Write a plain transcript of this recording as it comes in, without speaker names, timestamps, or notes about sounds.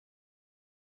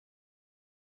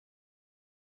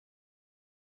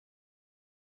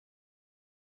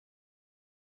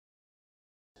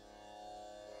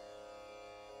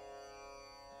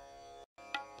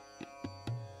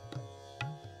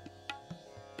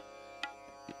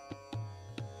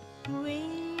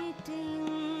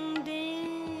waiting day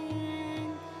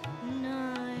and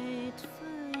night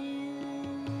for you,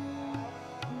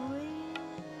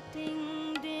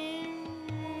 waiting day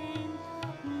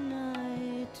and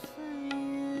night for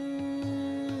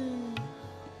you.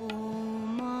 Oh,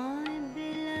 my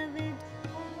beloved,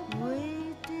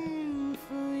 waiting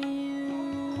for you.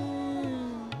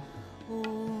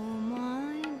 Oh,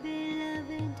 my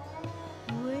beloved,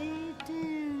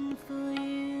 waiting for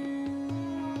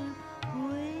you,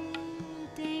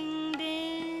 waiting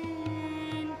day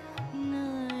and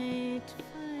night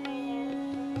for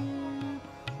you,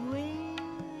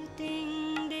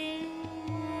 waiting day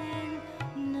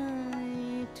and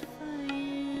night for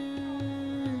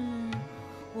you.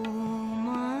 Oh,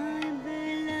 my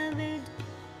beloved,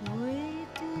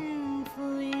 waiting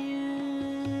for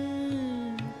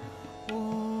you. Oh,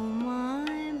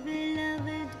 my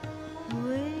beloved,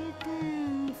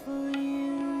 waiting for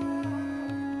you.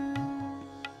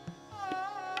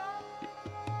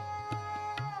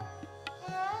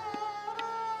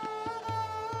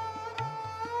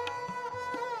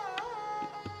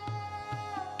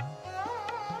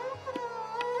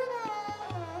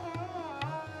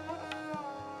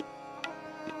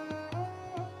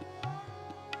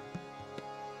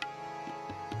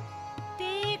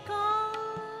 Take all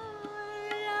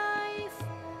life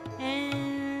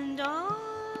and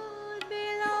all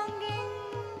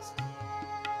belongings.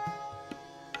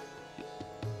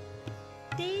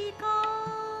 Take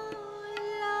all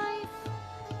life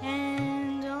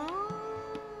and all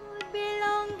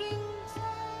belongings.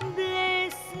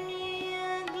 Bless me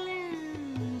a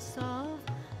glimpse of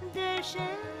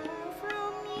darshan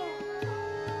from you.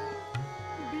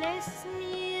 Bless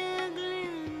me a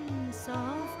glimpse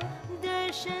of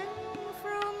darshan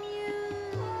from you.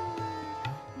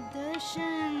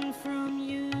 Darshan from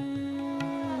you.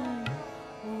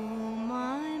 Oh,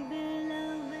 my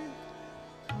beloved,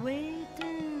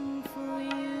 waiting for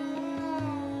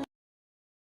you.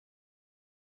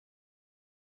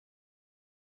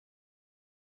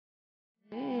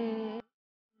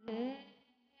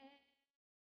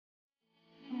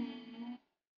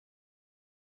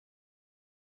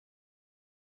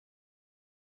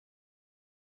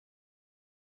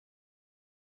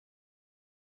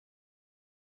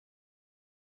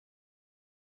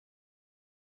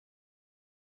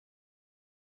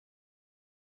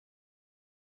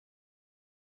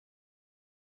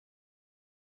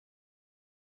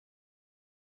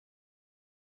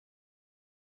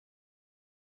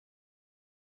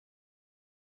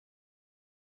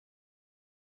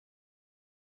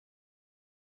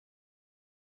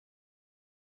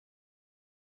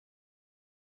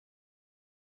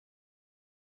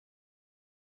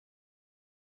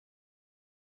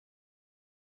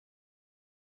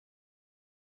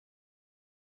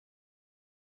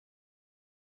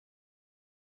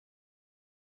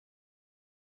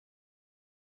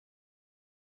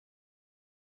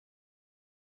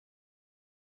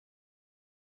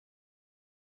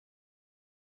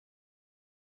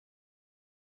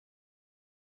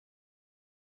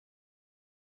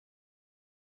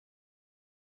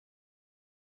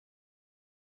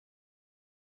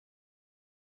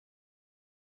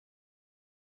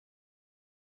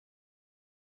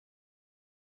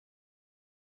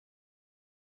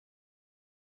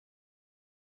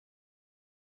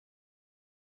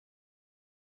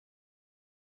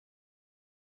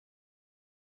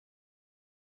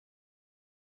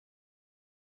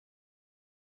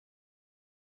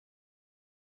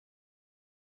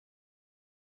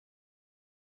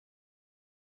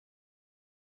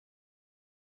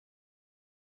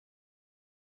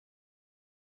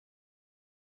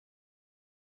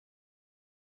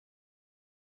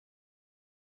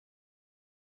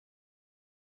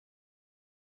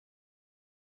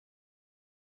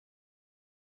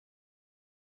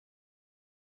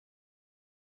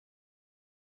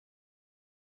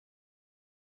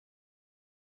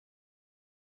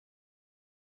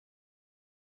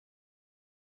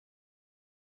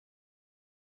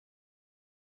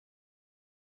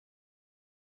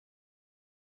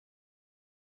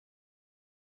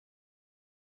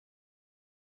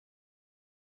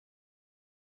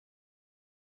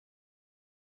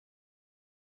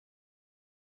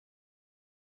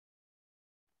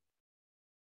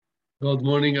 Good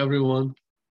morning, everyone.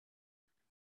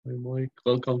 Hi, Mike.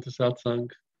 Welcome to satsang.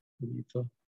 Anita.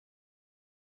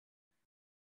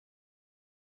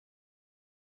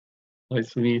 Hi,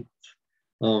 Sunit.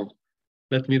 Um,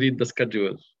 Let me read the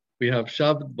schedule. We have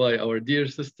Shabd by our dear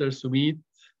sister Sumit,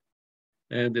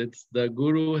 and it's the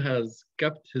Guru has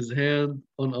kept his hand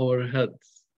on our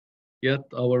heads, yet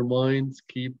our minds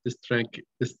keep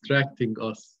distracting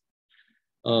us.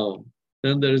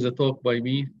 Then there is a talk by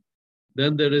me.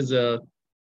 Then there is a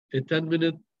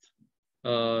 10-minute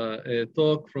a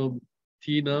talk from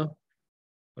Tina,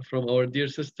 from our dear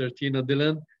sister Tina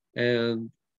Dillon, and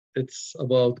it's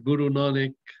about Guru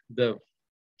Nanak Dev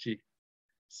Ji.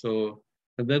 So,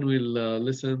 and then we'll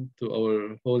listen to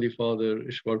our Holy Father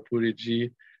Ishwar Puri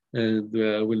Ji, and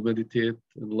we'll meditate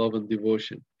in love and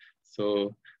devotion.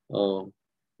 So,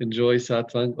 enjoy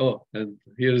satsang. Oh, and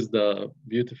here's the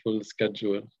beautiful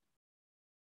schedule.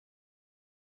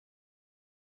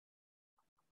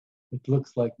 It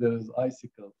looks like there's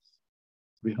icicles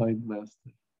behind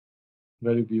Master.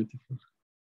 Very beautiful.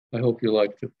 I hope you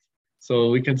liked it. So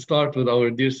we can start with our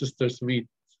dear sisters meet.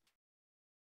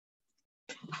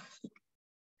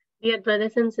 Dear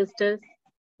brothers and sisters,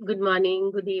 good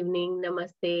morning, good evening,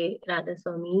 namaste, Radha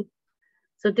Swami.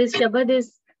 So this Shabad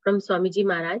is from Swamiji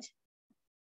Maharaj.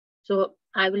 So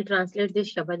I will translate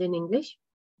this Shabad in English.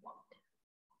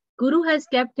 Guru has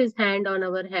kept his hand on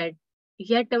our head,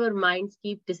 yet our minds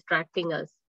keep distracting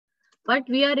us. But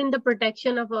we are in the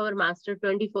protection of our Master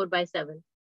 24/7.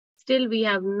 Still we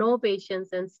have no patience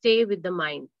and stay with the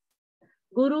mind.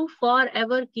 Guru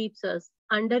forever keeps us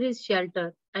under his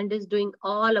shelter and is doing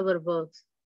all our works.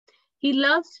 He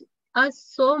loves us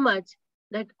so much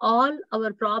that all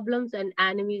our problems and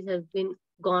enemies have been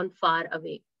gone far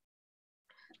away.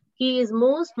 He is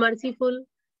most merciful,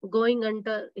 going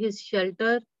under his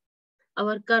shelter.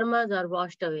 Our karmas are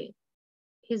washed away.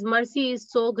 His mercy is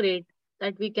so great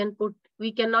that we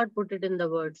cannot put it in the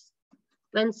words.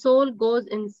 When soul goes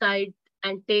inside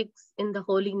and takes in the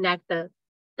holy nectar,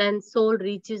 then soul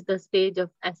reaches the stage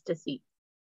of ecstasy.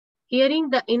 Hearing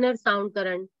the inner sound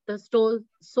current, the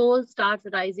soul starts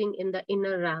rising in the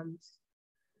inner realms.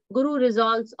 Guru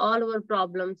resolves all our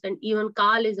problems and even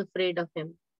Kal is afraid of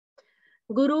him.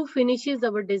 Guru finishes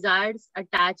our desires,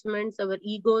 attachments, our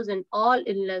egos and all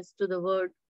illness to the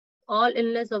word, all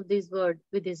illness of this word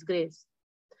with his grace.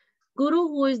 Guru,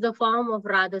 who is the form of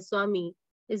Radha Swami,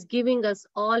 is giving us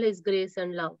all his grace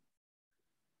and love.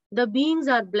 The beings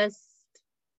are blessed.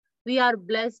 We are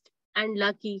blessed and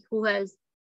lucky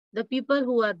the people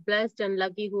who are blessed and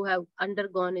lucky who have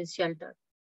undergone his shelter.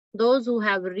 Those who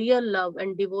have real love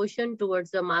and devotion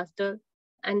towards the Master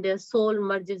and their soul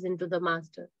merges into the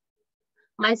Master.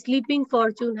 My sleeping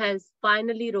fortune has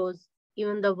finally rose.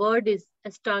 Even the word is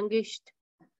astonished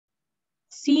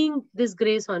seeing this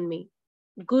grace on me.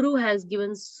 Guru has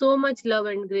given so much love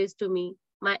and grace to me.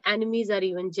 My enemies are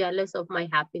even jealous of my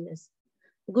happiness.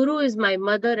 Guru is my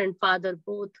mother and father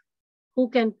both. Who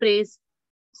can praise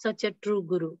such a true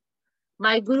Guru?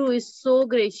 My Guru is so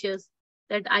gracious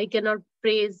that I cannot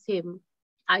praise him.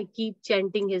 I keep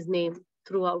chanting his name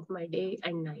throughout my day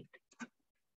and night.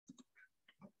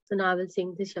 So now I will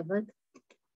sing this Shabad.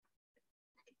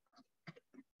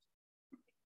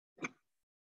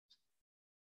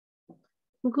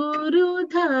 Guru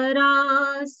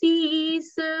dhara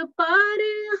शीस पर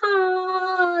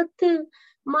हाथ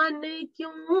मन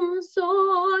क्यों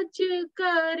सोच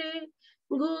करे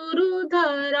Guru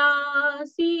dhara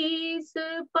शीस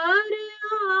पर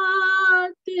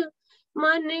हाथ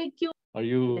मन क्यों. Are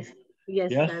you?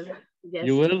 Yes, Yes. Yes.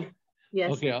 You will?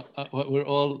 Yes. Okay, we're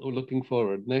all looking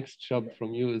forward. Next Shabd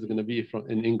from you is going to be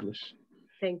in English.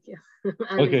 Thank you.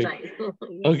 I Okay. will try.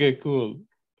 Yes. Okay, cool.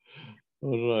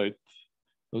 All right.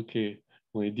 Okay,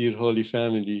 my dear holy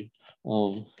family,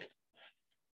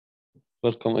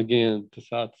 welcome again to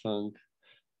satsang,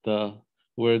 the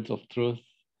words of truth,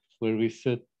 where we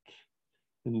sit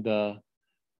in the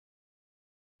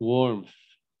warmth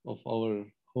of our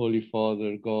Holy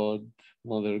Father God,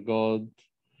 Mother God,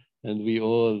 and we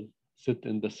all sit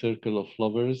in the circle of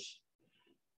lovers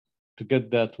to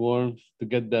get that warmth, to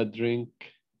get that drink,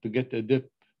 to get a dip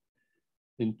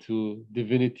into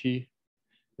divinity,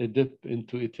 a dip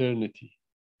into eternity.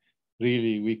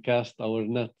 Really, we cast our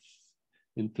nets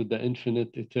into the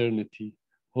infinite eternity,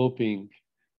 hoping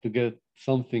to get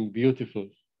something beautiful,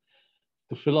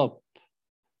 to fill up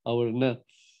our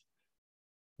nets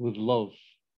with love.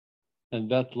 And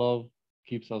that love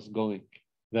keeps us going.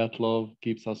 That love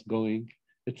keeps us going.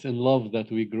 It's in love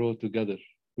that we grow together.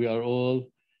 We are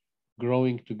all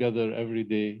growing together every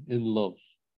day in love.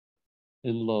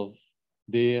 In love,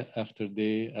 day after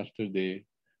day after day.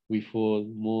 We fall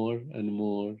more and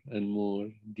more and more,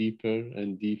 deeper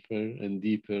and deeper and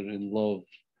deeper in love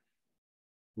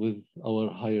with our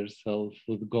higher self,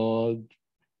 with God,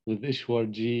 with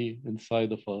Ishwarji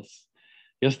inside of us.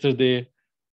 Yesterday,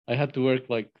 I had to work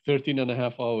like 13 and a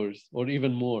half hours or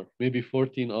even more, maybe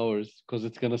 14 hours, because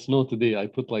it's going to snow today. I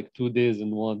put like 2 days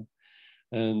in one.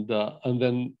 And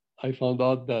then I found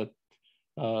out that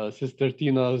Sister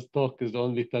Tina's talk is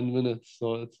only 10 minutes,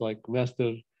 so it's like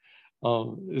Master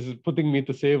is putting me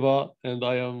to seva, and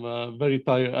I am very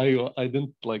tired. I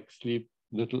didn't like sleep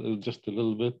just a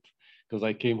little bit because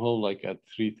I came home like at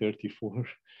 3:34.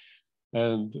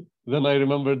 And then I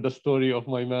remembered the story of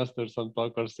my master, Sant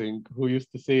Singh, who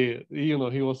used to say, he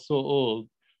was so old,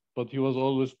 but he was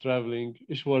always traveling.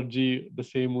 Ishwarji, the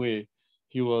same way.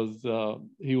 He was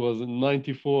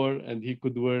 94 and he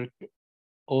could work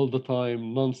all the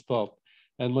time, non-stop.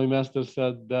 And my master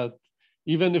said that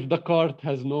even if the cart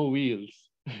has no wheels,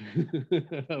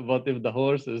 but if the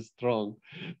horse is strong,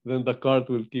 then the cart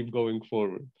will keep going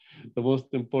forward. The most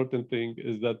important thing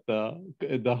is that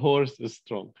the horse is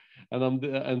strong.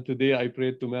 And today I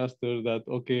prayed to Master that,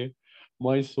 okay,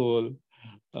 my soul,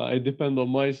 I depend on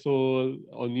my soul,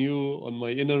 on you, on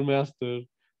my inner master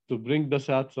to bring the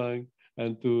satsang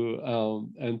and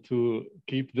to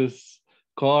keep this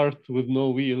cart with no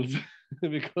wheels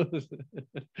because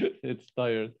it's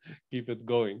tired. Keep it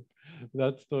going.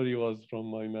 That story was from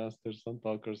my master Sant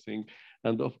Singh.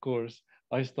 And of course,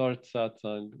 I start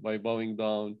satsang by bowing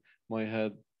down my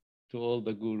head to all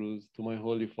the gurus, to my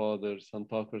holy father Sant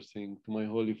Singh, to my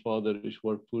holy father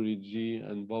Ishwar Puri Ji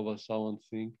and Baba Sawan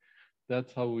Singh.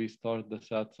 That's how we start the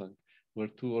satsang, where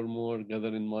two or more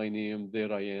gather in my name,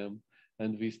 there I am.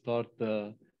 And we start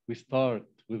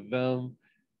with them,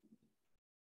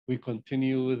 we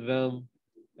continue with them,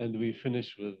 and we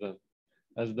finish with them.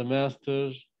 As the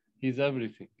master, he's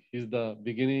everything. He's the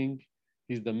beginning,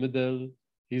 he's the middle,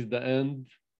 he's the end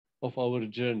of our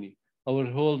journey. Our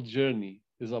whole journey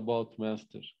is about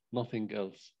master, nothing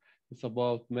else. It's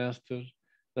about master.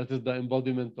 That is the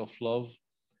embodiment of love.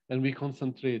 And we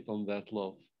concentrate on that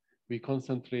love. We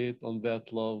concentrate on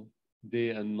that love day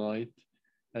and night.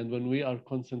 And when we are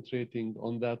concentrating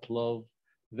on that love,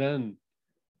 then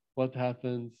what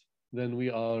happens? Then we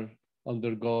are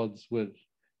under God's will.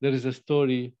 There is a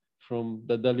story from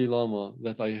the Dalai Lama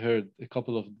that I heard a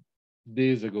couple of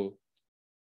days ago.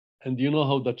 And you know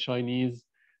how the Chinese,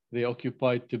 they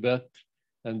occupied Tibet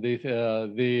and they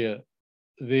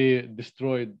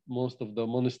destroyed most of the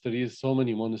monasteries, so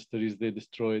many monasteries they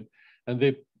destroyed, and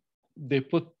they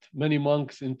put many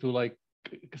monks into like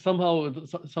somehow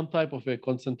some type of a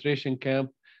concentration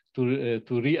camp to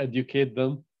re-educate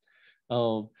them.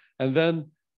 And then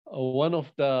one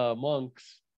of the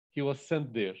monks, he was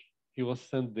sent there. He was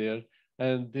sent there,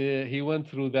 and he went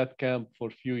through that camp for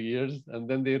a few years, and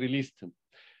then they released him.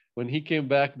 When he came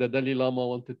back, the Dalai Lama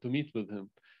wanted to meet with him.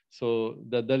 So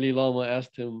the Dalai Lama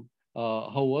asked him,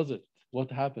 how was it?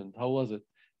 What happened? How was it?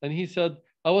 And he said,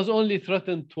 I was only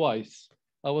threatened twice.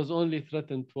 I was only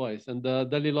threatened twice. And the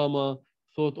Dalai Lama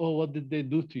thought, oh, what did they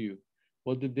do to you?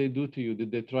 What did they do to you?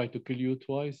 Did they try to kill you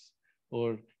twice?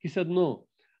 Or he said, no,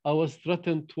 I was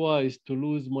threatened twice to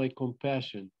lose my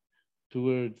compassion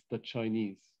towards the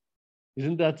Chinese.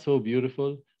 Isn't that so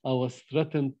beautiful? I was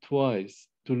threatened twice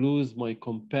to lose my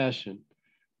compassion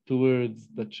towards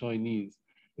the Chinese.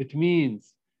 It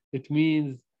means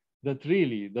that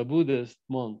really the Buddhist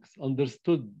monks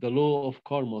understood the law of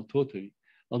karma totally,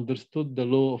 understood the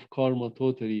law of karma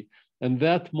totally. And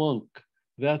that monk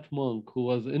who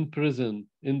was in prison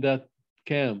in that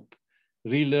camp,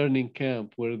 relearning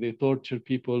camp, where they torture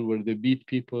people, where they beat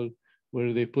people,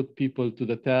 where they put people to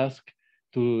the task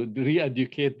to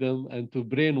re-educate them and to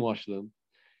brainwash them,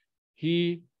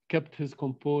 he kept his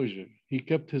composure. He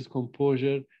kept his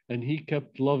composure and he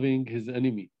kept loving his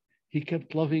enemy. He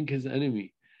kept loving his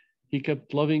enemy. He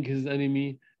kept loving his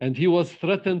enemy, and he was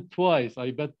threatened twice.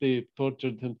 I bet they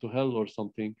tortured him to hell or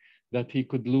something, that he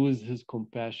could lose his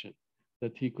compassion,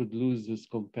 that he could lose his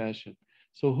compassion.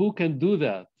 So who can do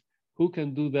that? Who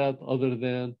can do that other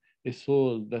than a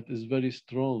soul that is very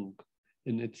strong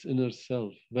in its inner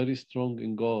self, very strong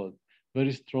in God,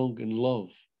 very strong in love?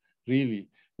 Really,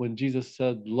 when Jesus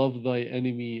said, love thy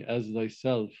enemy as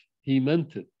thyself, he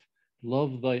meant it.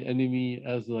 Love thy enemy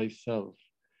as thyself.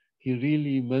 He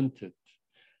really meant it.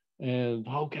 And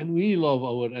how can we love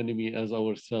our enemy as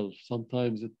ourselves?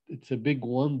 Sometimes it's a big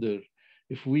wonder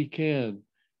if we can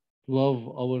love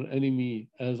our enemy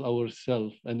as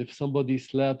ourselves. And if somebody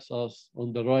slaps us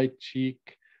on the right cheek,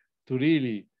 to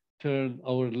really turn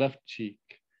our left cheek,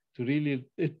 to really,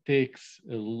 it takes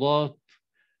a lot,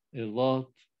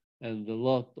 and a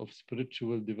lot of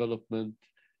spiritual development,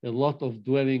 a lot of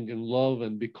dwelling in love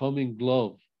and becoming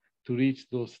love to reach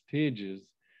those stages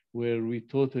where we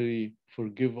totally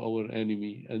forgive our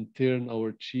enemy and turn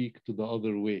our cheek to the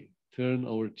other way, turn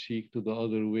our cheek to the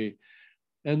other way.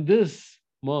 And this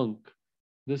monk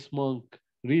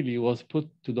really was put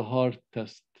to the hard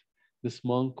test. This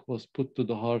monk was put to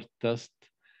the hard test,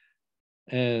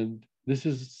 and This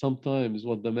is sometimes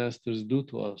what the masters do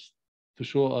to us to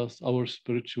show us our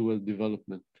spiritual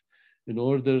development. In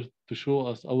order to show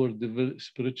us our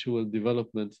spiritual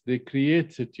developments, they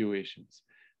create situations.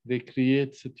 They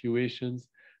create situations,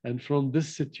 and from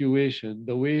this situation,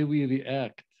 the way we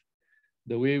react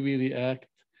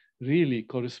really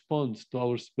corresponds to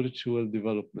our spiritual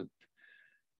development.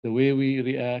 The way we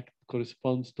react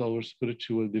corresponds to our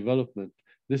spiritual development.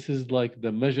 This is like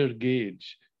the measure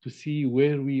gauge to see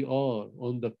where we are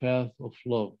on the path of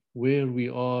love. Where we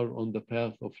are on the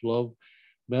path of love,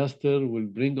 Master will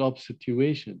bring up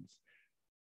situations.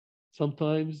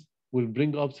 Sometimes will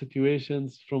bring up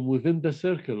situations from within the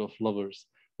circle of lovers,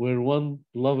 where one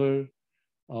lover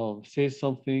says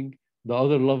something the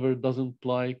other lover doesn't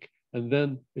like, and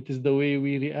then it is the way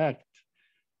we react,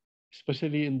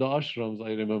 especially in the ashrams.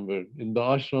 I remember in the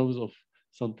ashrams of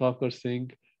Santakar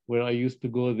Singh, where I used to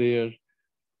go there,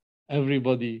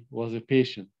 everybody was a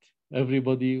patient.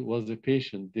 Everybody was a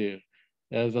patient there.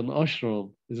 As an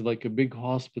ashram is like a big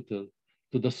hospital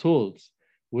to the souls,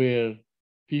 where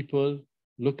people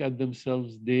look at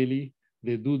themselves daily,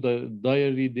 they do the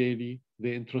diary daily,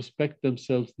 they introspect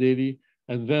themselves daily,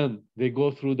 and then they go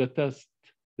through the test,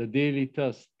 the daily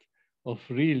test of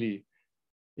really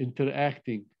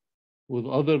interacting with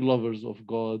other lovers of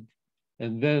God.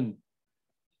 And then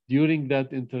during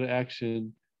that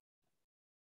interaction,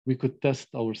 we could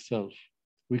test ourselves.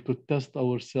 We could test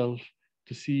ourselves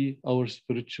to see our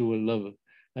spiritual level.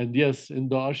 And yes, in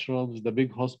the ashrams, the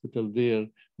big hospital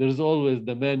there's always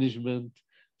the management,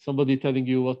 somebody telling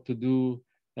you what to do,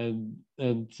 and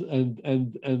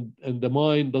the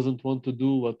mind doesn't want to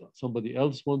do what somebody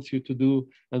else wants you to do,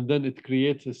 and then it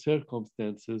creates a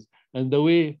circumstances. And the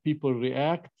way people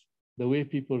react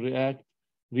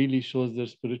really shows their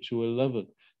spiritual level.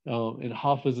 In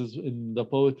Hafiz, in the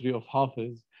poetry of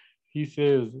Hafiz, he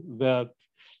says that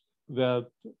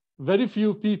very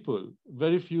few people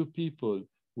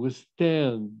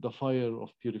withstand the fire of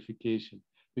purification,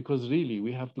 because really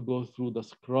we have to go through the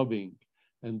scrubbing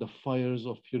and the fires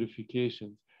of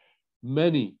purification.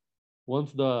 Many,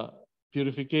 once the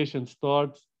purification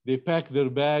starts, they pack their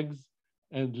bags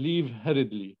and leave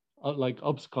hurriedly, like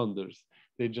absconders.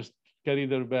 They just carry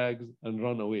their bags and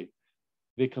run away.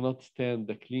 They cannot stand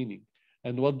the cleaning.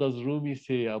 And what does Rumi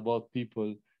say about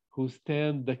people who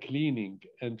stand the cleaning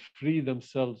and free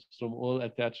themselves from all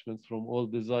attachments, from all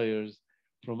desires,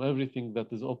 from everything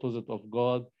that is opposite of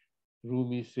God?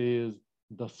 Rumi says,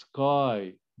 the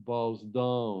sky bows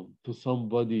down to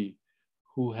somebody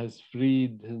who has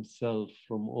freed himself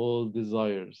from all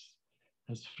desires,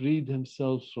 has freed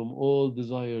himself from all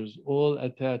desires, all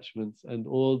attachments, and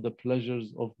all the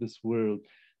pleasures of this world.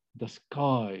 The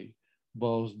sky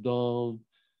bows down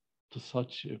to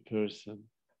such a person.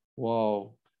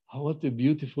 Wow, what a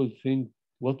beautiful thing!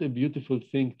 What a beautiful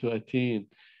thing to attain.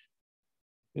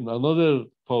 In another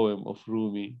poem of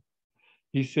Rumi,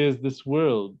 he says, this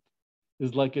world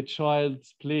is like a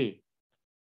child's play.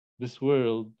 This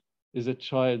world is a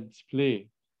child's play.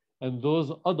 And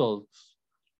those adults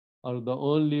are the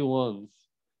only ones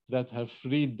that have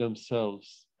freed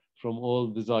themselves from all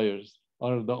desires,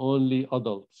 are the only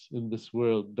adults in this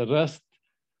world. The rest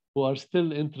who are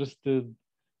still interested,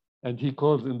 and he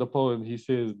calls in the poem, he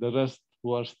says, the rest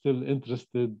who are still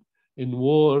interested in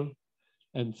war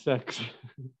and sex.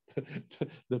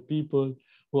 The people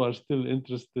who are still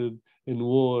interested in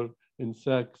war, in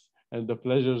sex, and the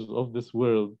pleasures of this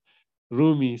world.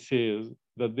 Rumi says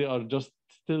that they are just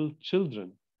still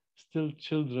children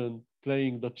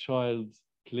playing the child's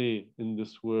play in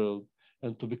this world.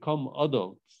 And to become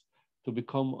adults,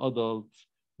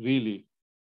 really,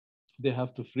 they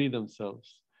have to free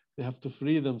themselves. They have to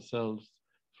free themselves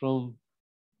from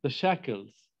the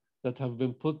shackles that have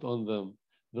been put on them,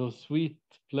 those sweet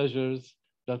pleasures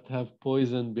that have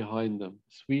poison behind them,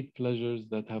 sweet pleasures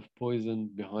that have poison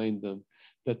behind them,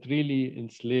 that really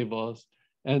enslave us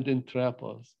and entrap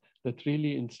us, that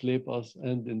really enslave us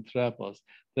and entrap us,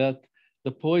 that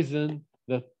the poison,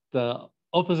 that the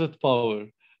opposite power,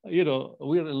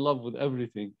 we're in love with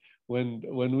everything.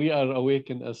 When we are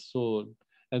awakened as soul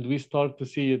and we start to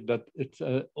see it, that it's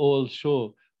all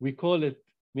show, we call it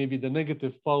maybe the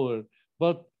negative power,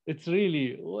 but it's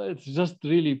just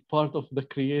really part of the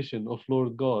creation of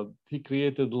Lord God. He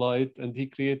created light and he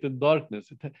created darkness.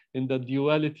 In the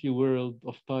duality world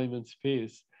of time and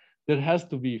space, there has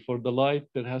to be, for the light,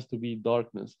 there has to be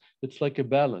darkness. It's like a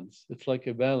balance. It's like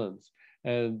a balance,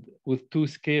 and with two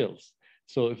scales.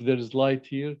 So if there is light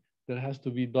here, there has to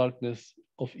be darkness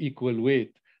of equal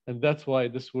weight. And that's why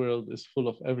this world is full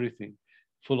of everything,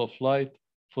 full of light,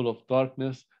 full of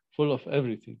darkness, full of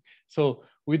everything. So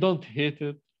we don't hate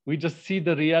it. We just see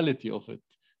the reality of it.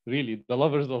 Really, the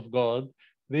lovers of God,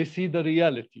 they see the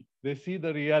reality. They see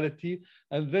the reality,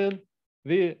 and then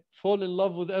they fall in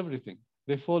love with everything.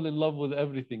 They fall in love with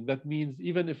everything. That means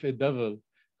even if a devil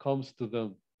comes to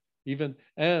them, even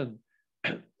and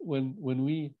when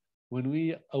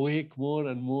we awake more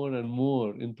and more and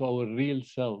more into our real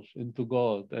self, into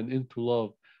God and into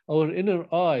love, our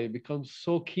inner eye becomes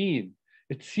so keen.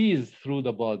 It sees through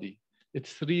the body. It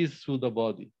sees through the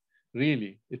body.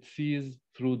 Really, it sees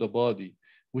through the body,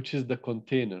 which is the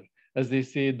container. As they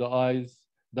say, the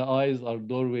eyes are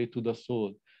doorway to the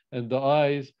soul, and the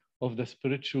eyes of the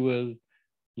spiritual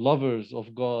lovers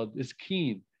of God is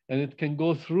keen, and it can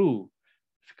go through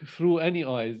any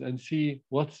eyes and see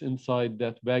what's inside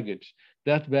that baggage.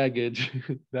 That baggage,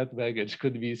 that baggage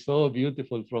could be so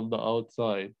beautiful from the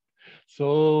outside,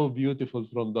 so beautiful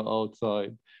from the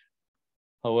outside.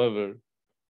 However,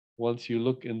 once you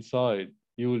look inside,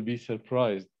 you will be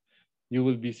surprised. You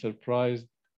will be surprised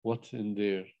what's in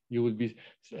there. You will be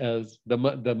as the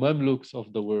Mamluks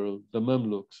of the world, the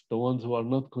Mamluks, the ones who are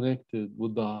not connected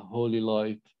with the holy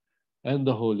light and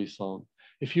the holy sound.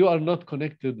 If you are not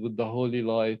connected with the holy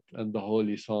light and the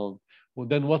holy sound, well,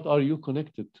 then what are you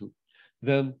connected to?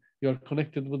 Then you're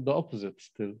connected with the opposite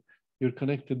still. You're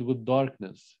connected with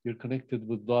darkness. You're connected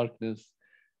with darkness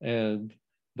and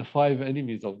the five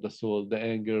enemies of the soul, the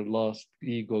anger, lust,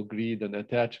 ego, greed, and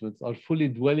attachments are fully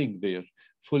dwelling there,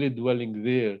 fully dwelling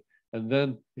there. And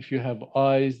then if you have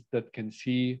eyes that can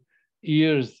see,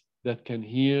 ears that can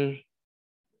hear,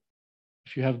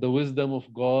 if you have the wisdom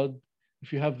of God,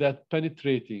 if you have that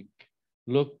penetrating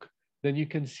look, then you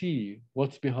can see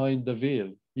what's behind the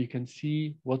veil. You can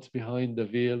see what's behind the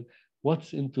veil,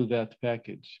 what's into that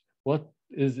package, what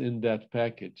is in that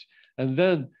package. And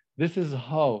then this is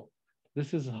how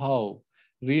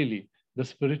really the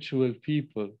spiritual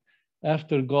people,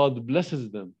 after God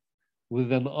blesses them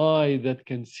with an eye that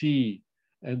can see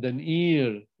and an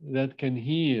ear that can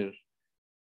hear,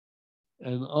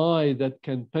 an eye that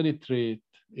can penetrate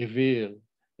a veil,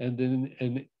 and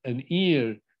an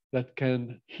ear that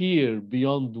can hear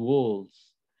beyond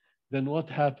walls, then what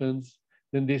happens?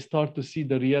 Then they start to see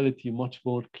the reality much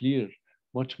more clear,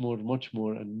 much more,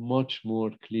 and much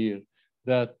more clear.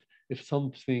 That if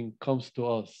something comes to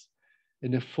us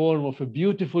in a form of a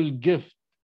beautiful gift,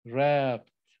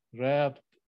 wrapped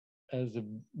as a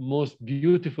most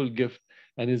beautiful gift,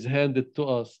 and is handed to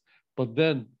us, but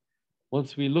then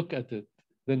once we look at it,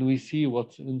 then we see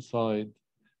what's inside.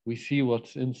 We see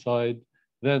what's inside,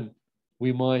 then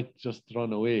we might just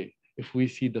run away if we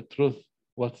see the truth,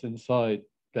 what's inside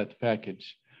that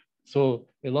package. So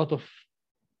a lot of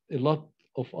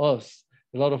us,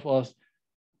 a lot of us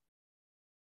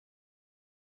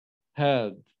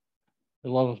had a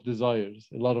lot of desires,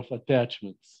 a lot of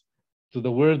attachments to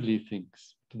the worldly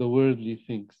things, to the worldly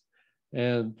things.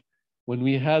 And when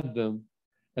we had them,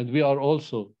 and we are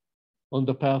also on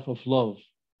the path of love,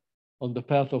 on the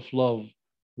path of love,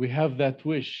 we have that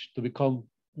wish to become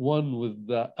one with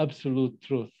the absolute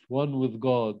truth, one with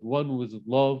God, one with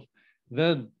love,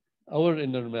 then our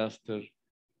inner master,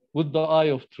 with the eye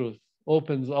of truth,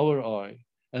 opens our eye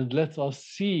and lets us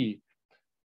see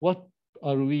what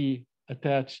are we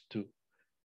attached to,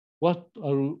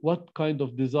 what kind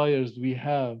of desires we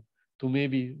have to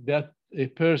maybe that a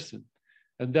person.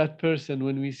 And that person,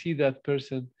 when we see that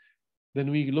person, then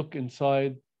we look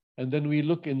inside, and then we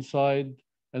look inside,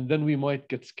 and then we might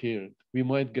get scared. We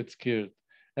might get scared.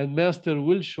 And Master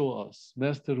will show us,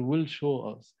 Master will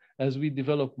show us as we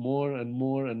develop more and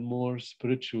more and more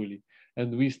spiritually,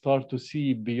 and we start to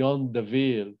see beyond the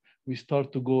veil. We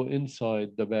start to go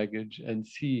inside the baggage and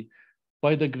see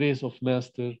by the grace of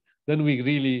Master, then we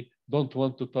really don't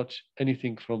want to touch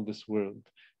anything from this world.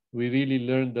 We really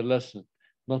learn the lesson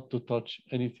not to touch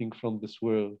anything from this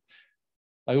world.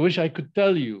 I wish I could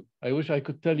tell you. I wish I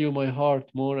could tell you my heart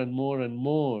more and more and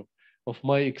more of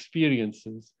my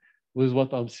experiences with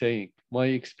what I'm saying. My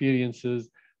experiences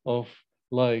of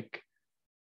like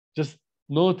just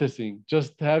noticing,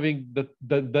 just having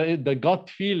the gut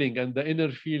feeling and the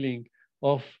inner feeling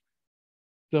of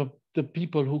the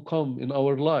people who come in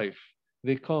our life.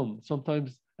 They come.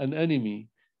 Sometimes an enemy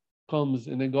comes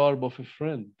in a garb of a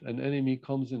friend. An enemy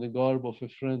comes in a garb of a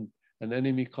friend. An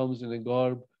enemy comes in a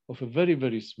garb of a very,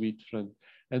 very sweet friend.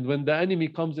 And when the enemy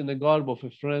comes in a garb of a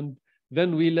friend,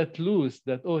 then we let loose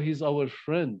that, oh, he's our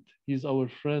friend. He's our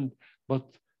friend. But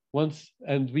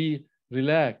and we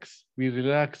relax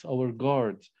our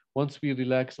guards. Once we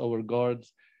relax our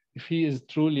guards, if he is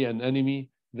truly an enemy,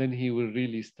 then he will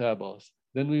really stab us.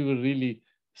 Then we will really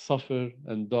suffer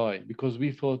and die because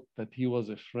we thought that he was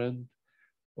a friend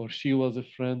or she was a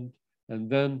friend. And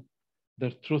then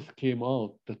the truth came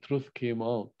out. The truth came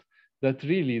out that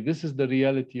really this is the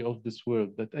reality of this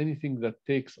world, that anything that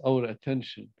takes our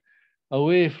attention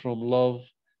away from love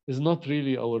is not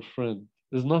really our friend,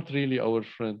 is not really our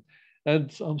friend. And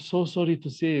I'm so sorry to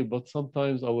say, but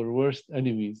sometimes our worst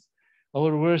enemies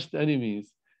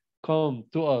come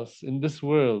to us in this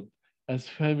world as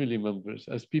family members,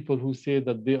 as people who say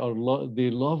that they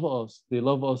love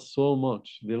us so much,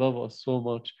 they love us so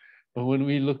much. But when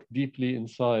we look deeply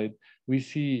inside, we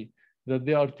see that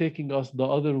they are taking us the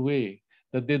other way,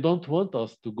 that they don't want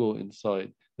us to go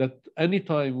inside, that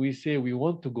anytime we say we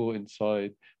want to go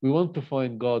inside, we want to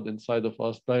find God inside of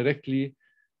us directly,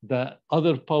 the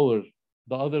other power,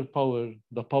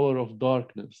 the power of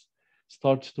darkness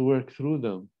starts to work through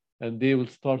them, and they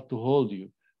will start to hold you.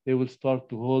 They will start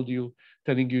to hold you,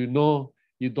 telling you, no,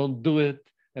 you don't do it.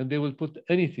 And they will put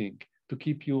anything to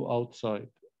keep you outside,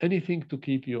 anything to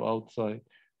keep you outside.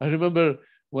 I remember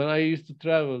when I used to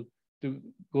travel to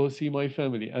go see my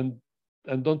family,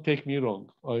 and don't take me wrong,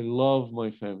 I love my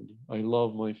family. I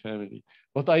love my family.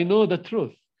 But I know the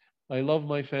truth. I love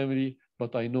my family,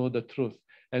 but I know the truth.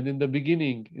 And in the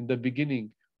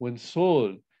beginning, when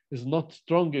soul is not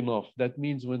strong enough, that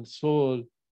means when soul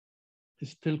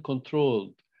is still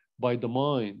controlled by the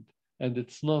mind, and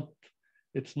it's not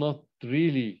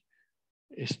really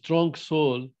a strong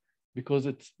soul, because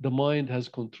it's the mind has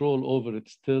control over it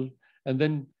still. And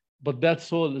then, but that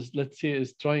soul is, let's say,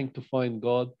 is trying to find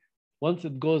God. Once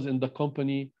it goes in the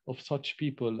company of such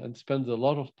people and spends a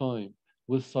lot of time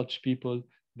with such people,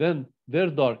 then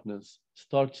their darkness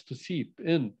starts to seep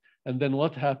in. And then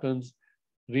what happens?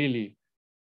 Really,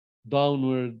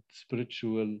 downward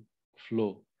spiritual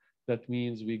flow. That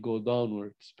means we go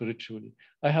downward spiritually.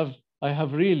 I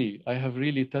have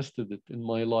really tested it in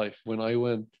my life when I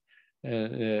went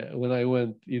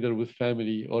either with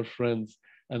family or friends,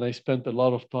 and I spent a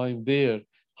lot of time there.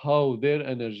 How their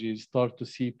energies start to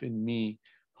seep in me,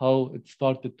 how it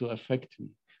started to affect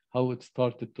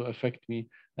me,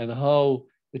 and how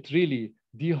it really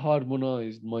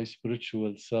deharmonized my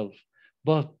spiritual self.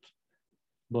 But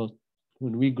but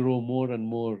when we grow more and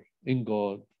more in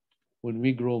God, when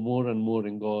we grow more and more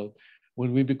in God,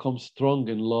 when we become strong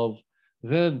in love,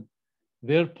 then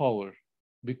their power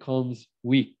becomes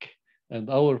weak and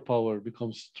our power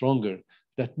becomes stronger.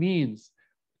 That means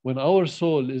when our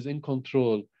soul is in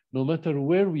control, no matter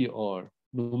where we are,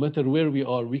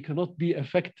 we cannot be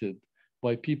affected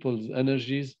by people's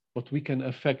energies, but we can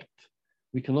affect.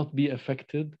 We cannot be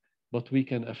affected, but we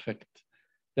can affect.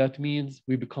 That means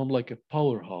we become like a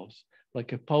powerhouse,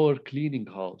 like a power cleaning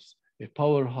house, a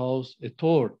powerhouse, a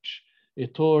torch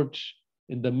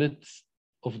in the midst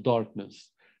of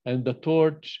darkness. And the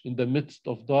torch in the midst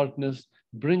of darkness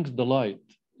brings the light.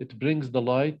 It brings the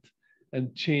light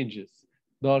and changes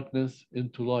darkness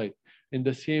into light. In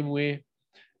the same way,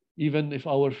 even if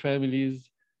our families,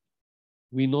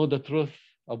 we know the truth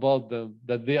about them,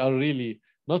 that they are really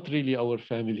not really our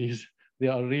families. They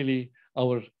are really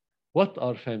our, what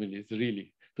are families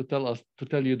really? To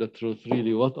tell you the truth,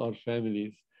 really, what are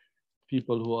families?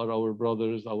 People who are our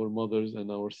brothers, our mothers, and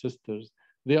our sisters.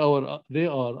 They are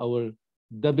our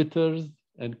debitors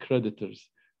and creditors.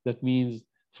 That means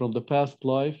from the past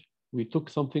life, we took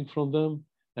something from them,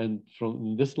 and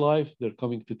from this life, they're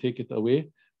coming to take it away,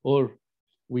 or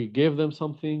we gave them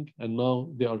something, and now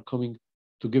they are coming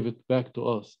to give it back to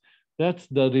us. That's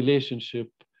the relationship.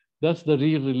 That's the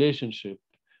real relationship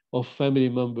of family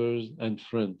members and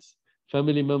friends.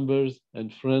 Family members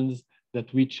and friends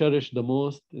that we cherish the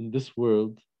most in this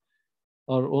world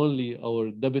are only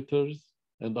our debitors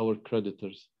and our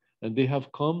creditors. And they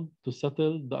have come to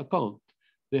settle the account.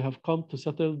 They have come to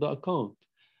settle the account.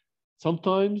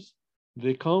 Sometimes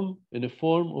they come in a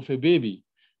form of a baby,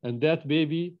 and that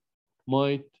baby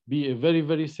might be a very,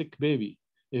 very sick baby,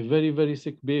 a very, very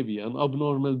sick baby, an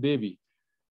abnormal baby.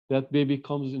 That baby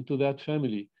comes into that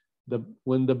family.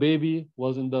 When the baby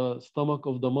was in the stomach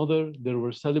of the mother, there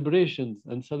were celebrations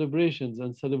and celebrations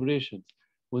and celebrations.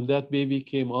 When that baby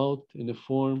came out in the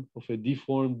form of a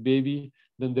deformed baby,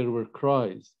 then there were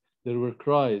cries. There were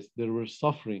cries. There were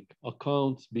suffering.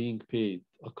 Accounts being paid.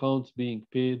 Accounts being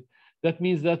paid. That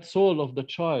means that soul of the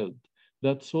child,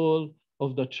 that soul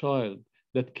of the child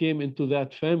that came into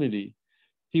that family,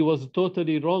 he was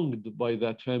totally wronged by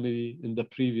that family in the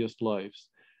previous lives.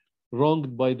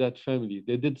 Wronged by that family.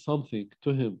 They did something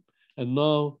to him. And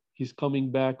now he's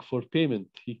coming back for payment.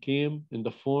 He came in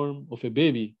the form of a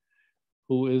baby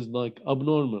who is like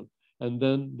abnormal. And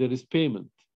then there is payment.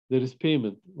 There is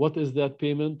payment. What is that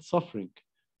payment? Suffering.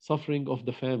 Suffering of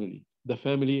the family. The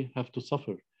family have to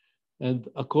suffer. And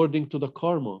according to the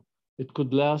karma, it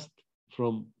could last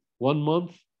from 1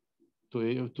 month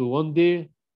to one day,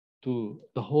 to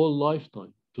the whole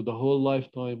lifetime, to the whole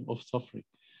lifetime of suffering.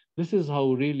 This is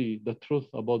how really the truth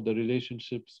about the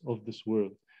relationships of this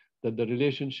world, that the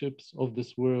relationships of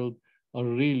this world are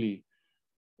really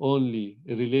only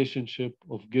a relationship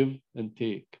of give and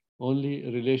take, only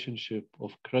a relationship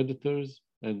of creditors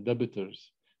and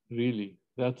debitors. Really,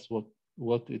 that's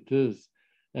what it is.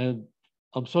 And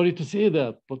I'm sorry to say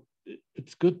that, but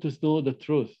it's good to know the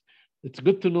truth. It's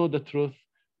good to know the truth.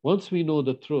 Once we know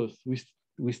the truth,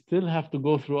 we still have to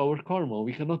go through our karma.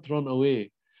 We cannot run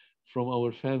away from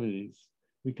our families.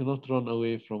 We cannot run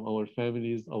away from our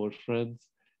families, our friends,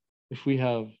 if we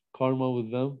have karma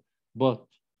with them. But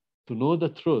to know the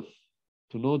truth,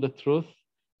 to know the truth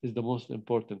is the most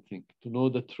important thing. To know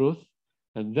the truth,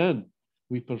 and then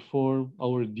we perform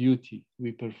our duty.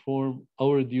 We perform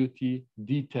our duty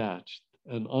detached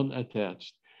and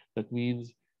unattached. That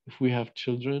means if we have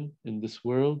children in this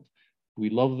world, we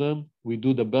love them, we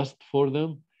do the best for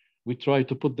them, we try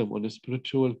to put them on a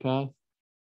spiritual path,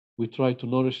 we try to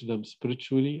nourish them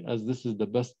spiritually, as this is the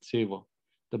best seva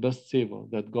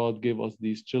that God gave us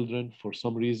these children for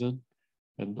some reason.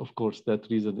 And of course, that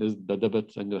reason is the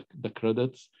debits and the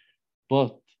credits.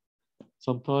 But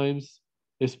sometimes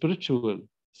a spiritual,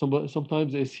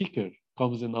 sometimes a seeker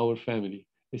comes in our family.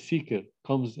 A seeker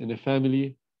comes in a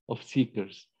family of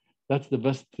seekers. That's the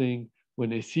best thing.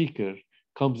 When a seeker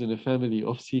comes in a family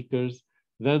of seekers,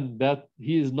 then that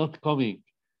he is not coming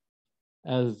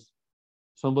as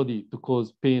somebody to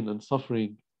cause pain and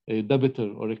suffering, a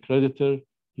debtor or a creditor.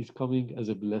 He's coming as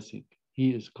a blessing.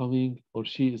 He is coming, or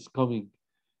she is coming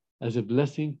as a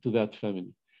blessing to that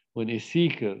family. When a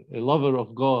seeker, a lover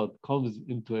of God comes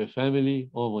into a family,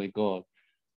 oh my God,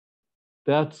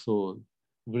 that soul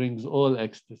brings all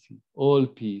ecstasy, all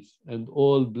peace, and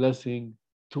all blessing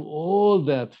to all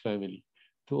that family,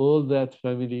 to all that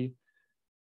family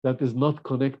that is not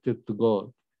connected to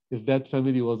God. If that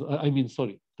family was,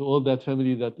 to all that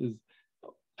family that is,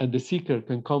 and the seeker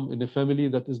can come in a family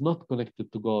that is not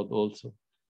connected to God also,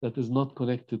 that is not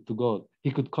connected to God. He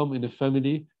could come in a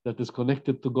family that is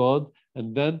connected to God,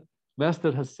 and then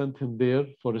Master has sent him there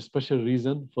for a special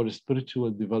reason, for a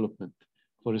spiritual development,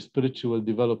 for a spiritual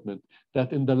development.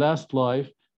 That in the last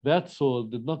life, that soul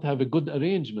did not have a good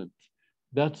arrangement.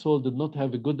 That soul did not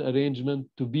have a good arrangement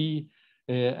to be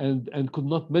and could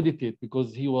not meditate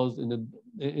because he was in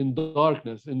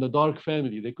darkness, in the dark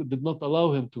family. They did not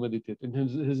allow him to meditate. In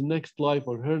his next life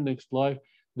or her next life,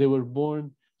 they were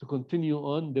born to continue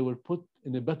on. They were put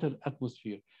in a better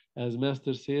atmosphere. As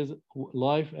Master says,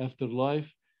 life after life,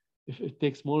 if it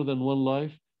takes more than one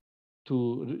life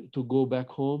to go back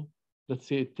home, let's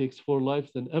say it takes 4 lives,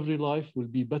 then every life will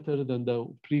be better than the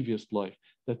previous life.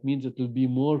 That means it will be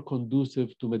more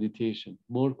conducive to meditation,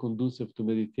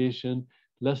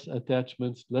 less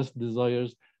attachments, less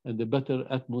desires, and a better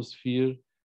atmosphere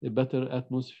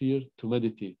to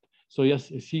meditate. So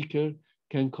yes, a seeker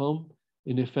can come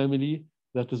in a family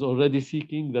that is already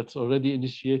seeking, that's already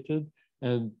initiated,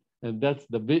 and that's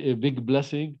a big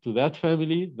blessing to that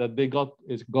family, that they got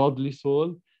a godly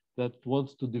soul that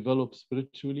wants to develop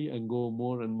spiritually and go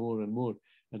more and more and more.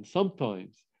 And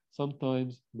sometimes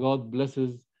God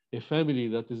blesses a family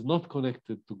that is not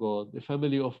connected to God, a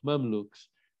family of Mamluks,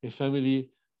 a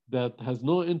family that has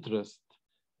no interest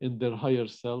in their higher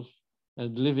self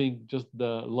and living just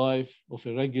the life of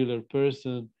a regular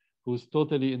person who's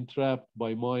totally entrapped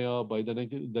by Maya, by the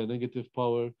negative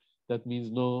power. That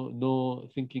means no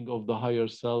thinking of the higher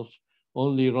self,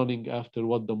 only running after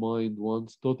what the mind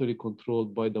wants, totally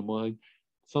controlled by the mind.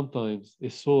 Sometimes a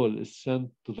soul is sent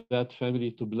to that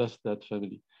family to bless that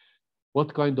family.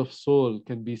 What kind of soul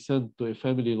can be sent to a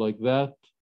family like that?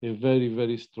 A very,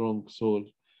 very strong soul.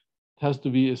 It has to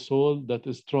be a soul that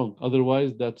is strong.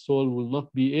 Otherwise, that soul will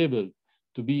not be able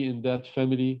to be in that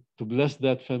family, to bless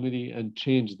that family and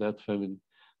change that family.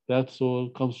 That soul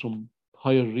comes from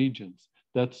higher regions.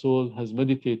 That soul has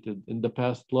meditated in the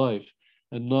past life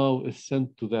and now is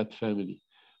sent to that family.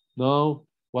 Now,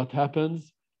 what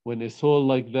happens when a soul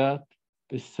like that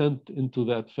is sent into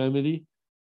that family?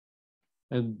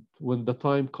 And when the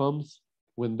time comes,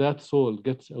 when that soul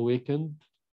gets awakened,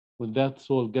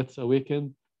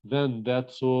 then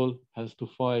that soul has to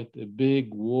fight a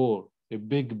big war, a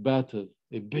big battle,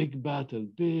 big battle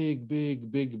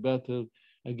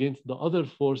against the other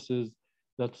forces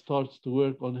that starts to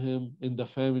work on him in the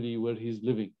family where he's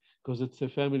living. Because it's a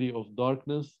family of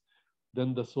darkness,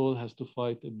 then the soul has to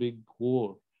fight a big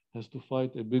war,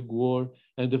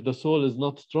 And if the soul is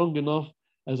not strong enough,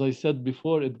 as I said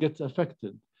before, it gets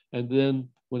affected. And then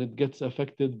when it gets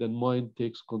affected, then mind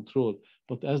takes control.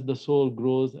 But as the soul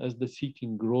grows, as the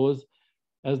seeking grows,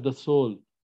 as the soul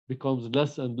becomes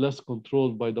less and less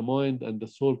controlled by the mind, and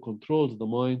the soul controls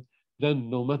the mind, then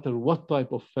no matter what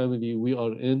type of family we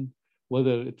are in,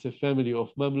 whether it's a family of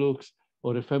Mamluks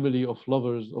or a family of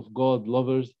lovers, of God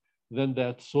lovers, then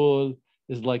that soul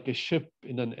is like a ship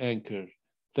in an anchor.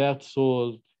 That soul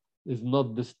is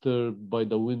not disturbed by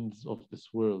the winds of this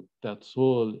world. That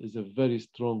soul is a very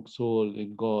strong soul in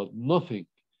God.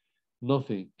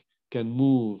 Nothing can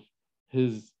move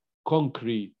his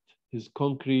concrete, his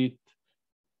concrete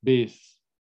base,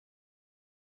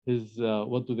 his,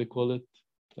 what do they call it?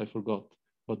 I forgot.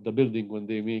 But the building,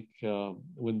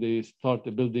 when they start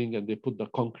a building and they put the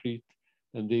concrete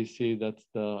and they say that's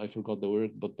the, I forgot the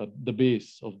word, but the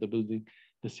base of the building,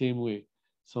 the same way.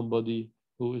 Somebody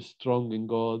who is strong in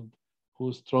God,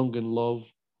 who's strong in love,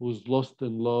 who's lost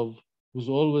in love, who's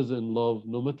always in love,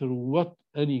 no matter what,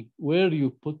 where you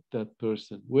put that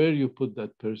person,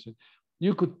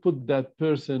 you could put that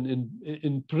person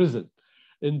in prison,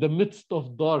 in the midst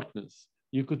of darkness.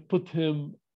 You could put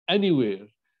him anywhere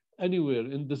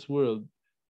in this world.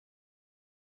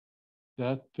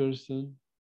 That person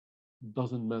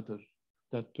doesn't matter.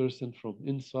 That person from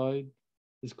inside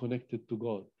is connected to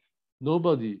God.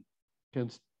 Nobody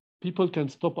can, people can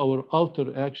stop our outer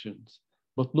actions,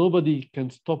 but nobody can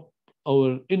stop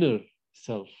our inner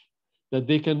self. That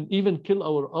they can even kill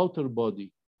our outer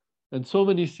body. And so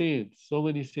many saints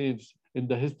in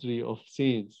the history of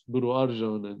saints, Guru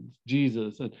Arjan and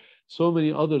Jesus, and so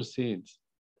many other saints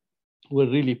were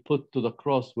really put to the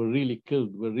cross, were really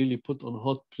killed, were really put on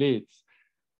hot plates.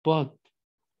 But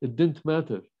it didn't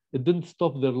matter. It didn't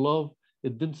stop their love.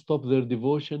 It didn't stop their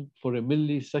devotion for a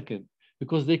millisecond,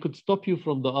 because they could stop you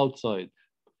from the outside.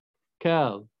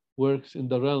 Cal works in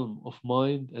the realm of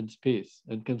mind and space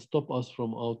and can stop us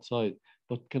from outside,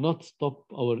 but cannot stop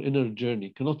our inner journey,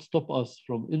 cannot stop us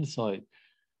from inside.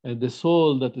 And the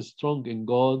soul that is strong in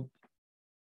God,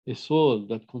 a soul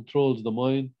that controls the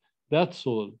mind, that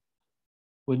soul,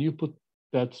 when you put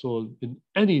that soul in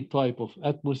any type of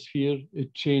atmosphere,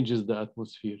 it changes the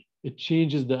atmosphere. It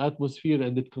changes the atmosphere,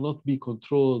 and it cannot be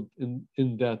controlled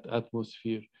in that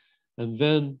atmosphere. And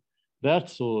then that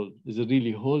soul is a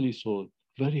really holy soul,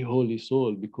 very holy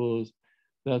soul, because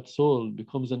that soul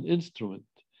becomes an instrument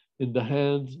in the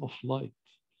hands of light,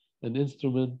 an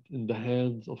instrument in the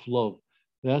hands of love.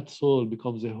 That soul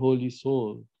becomes a holy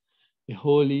soul, a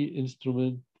holy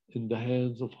instrument in the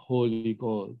hands of holy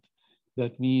God.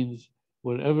 That means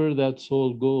wherever that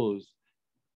soul goes,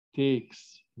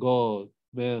 takes God,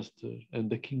 Master, and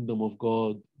the kingdom of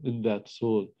God in that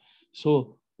soul.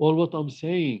 So all what I'm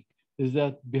saying is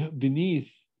that beneath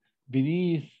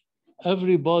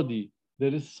everybody,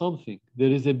 there is something, there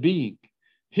is a being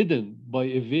hidden by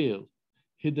a veil,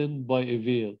 hidden by a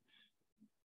veil.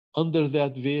 Under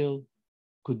that veil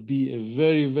could be a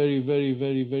very, very, very,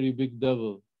 very, very big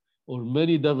devil, or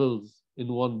many devils in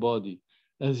one body.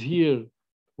 As here,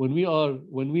 when we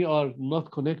are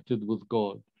not connected with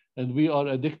God, and we are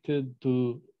addicted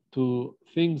to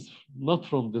things not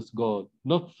from this God,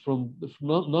 not from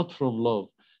love,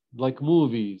 like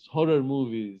movies, horror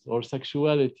movies, or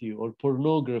sexuality, or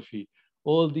pornography,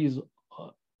 all these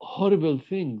horrible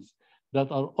things that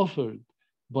are offered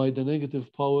by the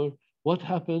negative power. What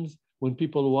happens when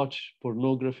people watch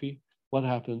pornography? What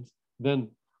happens? Then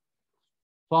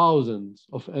thousands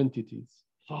of entities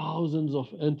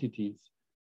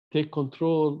take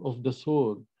control of the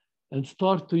soul and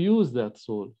start to use that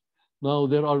soul. Now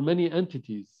there are many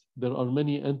entities.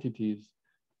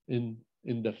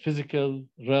 In the physical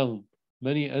realm,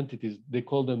 many entities. They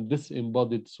call them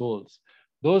disembodied souls.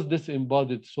 Those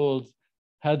disembodied souls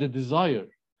had a desire.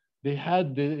 They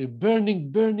had the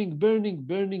burning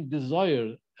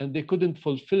desire, and they couldn't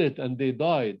fulfill it, and they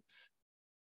died.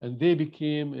 And they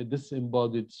became a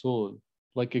disembodied soul,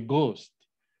 like a ghost.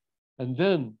 And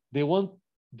then they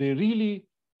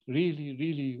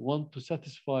really want to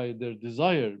satisfy their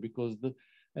desire,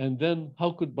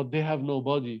 but they have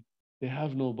nobody.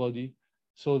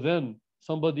 So then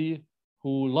somebody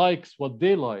who likes what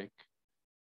they like,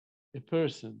 a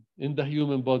person in the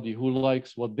human body who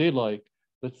likes what they like,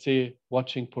 let's say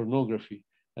watching pornography,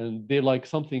 and they like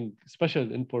something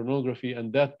special in pornography,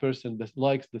 and that person that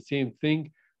likes the same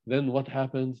thing, then what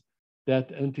happens?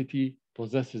 That entity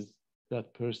possesses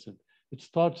that person. It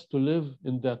starts to live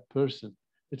in that person.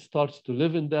 It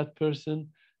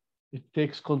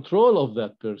takes control of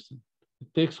that person.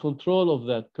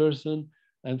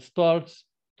 And starts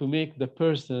to make the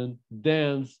person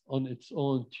dance on its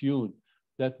own tune.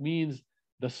 That means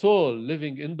the soul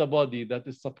living in the body that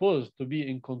is supposed to be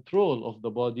in control of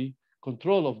the body,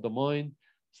 control of the mind,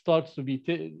 starts to be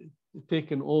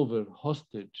taken over,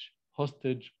 hostage.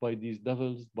 hostage by these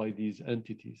devils, by these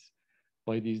entities,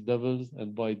 by these devils and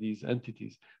by these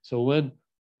entities. So when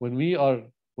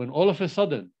all of a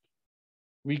sudden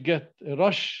we get a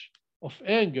rush of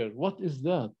anger, what is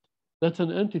that? That's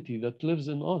an entity that lives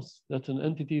in us. That's an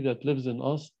entity that lives in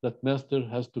us that Master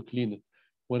has to clean it.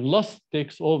 When lust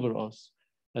takes over us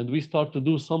and we start to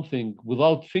do something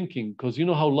without thinking, because you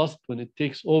know how lust, when it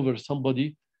takes over somebody,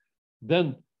 then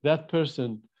that person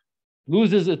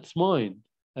loses its mind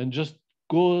and just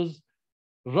goes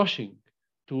rushing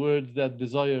towards that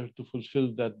desire to fulfill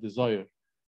that desire.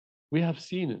 We have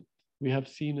seen it. We have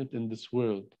seen it in this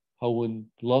world, how when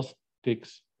lust takes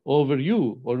over you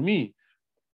or me,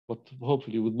 but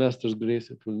hopefully with Master's grace,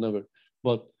 it will never.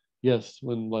 But yes,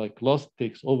 when like lust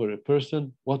takes over a person,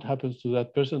 what happens to that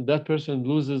person? That person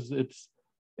loses its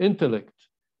intellect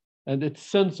and its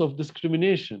sense of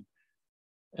discrimination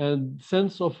and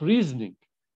sense of reasoning,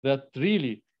 that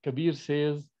really Kabir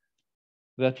says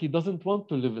that he doesn't want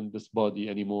to live in this body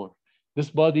anymore. This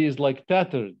body is like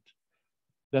tattered,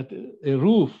 that a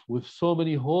roof with so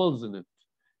many holes in it,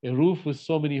 a roof with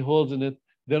so many holes in it.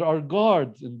 There are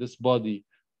guards in this body,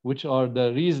 which are the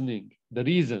reasoning, the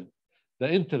reason, the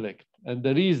intellect, and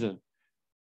the reason.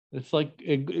 It's like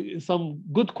some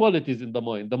good qualities in the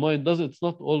mind. The mind does, it's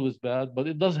not always bad, but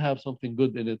it does have something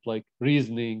good in it, like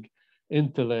reasoning,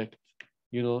 intellect.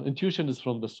 You know, intuition is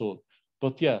from the soul.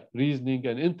 But yeah, reasoning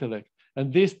and intellect.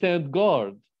 And they stand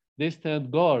guard. They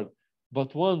stand guard.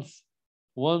 But once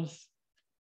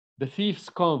the thieves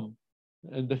come,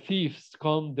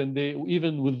 then they,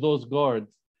 even with those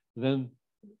guards, then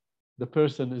the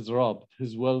person is robbed.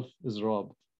 His wealth is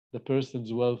robbed. The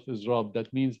person's wealth is robbed.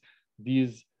 That means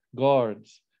these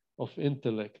guards of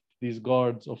intellect, these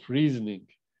guards of reasoning,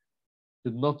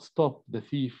 did not stop the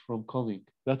thief from coming.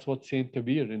 That's what Saint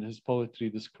Kabir in his poetry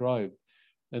described.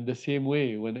 And the same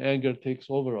way, when anger takes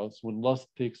over us, when lust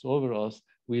takes over us,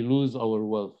 we lose our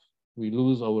wealth. We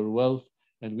lose our wealth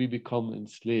and we become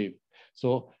enslaved.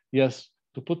 So, yes,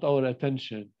 to put our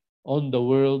attention on the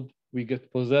world, we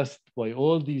get possessed by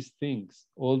all these things,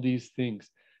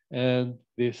 and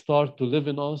they start to live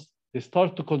in us, they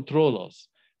start to control us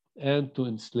and to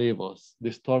enslave us.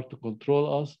 They start to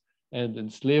control us and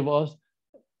enslave us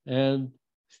and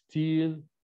steal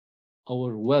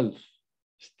our wealth,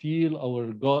 steal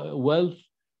our wealth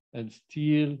and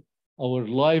steal our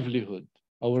livelihood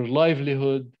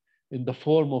in the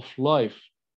form of life.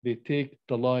 They take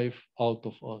the life out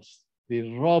of us. They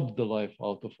rob the life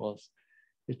out of us.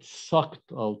 It's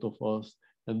sucked out of us.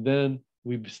 And then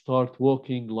we start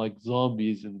walking like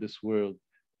zombies in this world,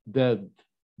 dead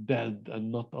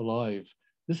and not alive.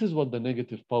 This is what the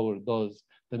negative power does.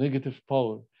 The negative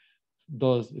power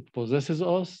does, it possesses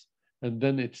us, and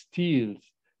then it steals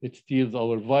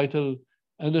our vital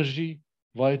energy,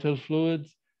 vital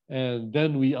fluids, and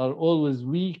then we are always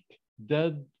weak,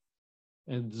 dead,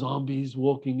 and zombies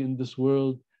walking in this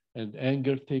world, and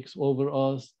anger takes over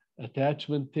us,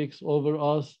 attachment takes over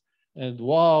us, and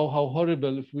wow, how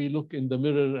horrible if we look in the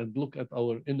mirror and look at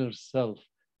our inner self,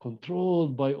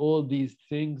 controlled by all these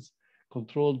things,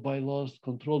 controlled by lust,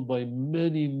 controlled by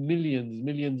many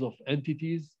millions of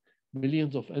entities.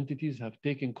 Millions of entities have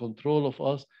taken control of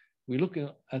us. We look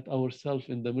at ourselves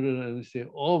in the mirror and we say,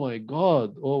 oh my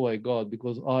God,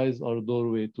 because eyes are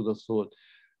doorway to the soul.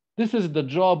 This is the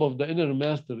job of the inner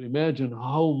master. Imagine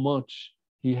how much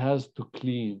he has to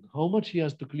clean,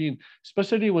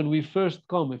 especially when we first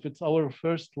come, if it's our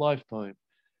first lifetime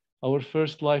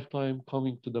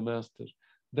coming to the master.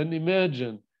 Then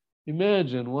imagine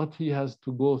what he has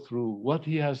to go through, what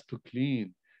he has to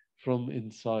clean from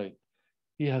inside.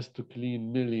 He has to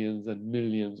clean millions and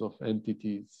millions of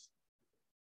entities,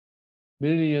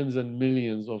 millions and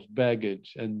millions of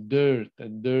baggage and dirt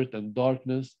and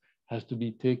darkness has to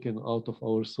be taken out of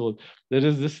our soul. There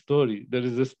is this story.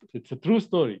 It's a true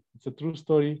story. It's a true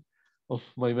story of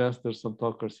my master Sant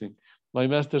Singh. My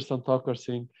master Sant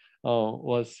Singh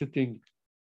was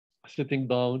sitting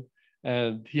down,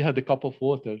 and he had a cup of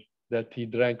water that he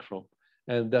drank from,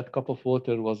 and that cup of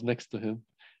water was next to him.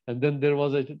 And then there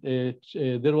was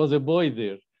a boy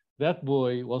there. That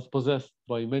boy was possessed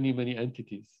by many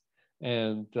entities,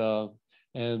 and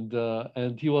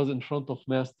he was in front of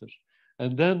Master.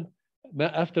 And then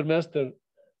after Master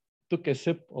took a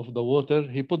sip of the water,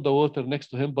 he put the water next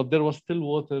to him, but there was still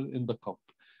water in the cup.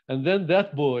 And then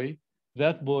that boy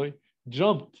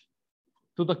jumped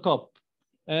to the cup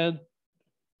and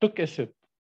took a sip.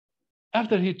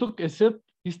 After he took a sip,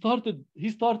 he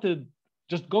started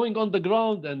just going on the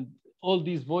ground, and all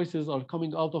these voices are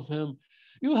coming out of him.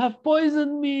 You have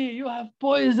poisoned me. You have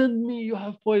poisoned me. You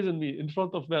have poisoned me. In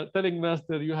front of that, telling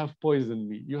Master, you have poisoned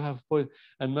me. You have poisoned.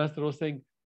 And Master was saying,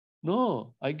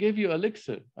 no, I gave you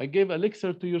elixir. I gave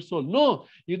elixir to your soul. No,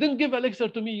 you didn't give elixir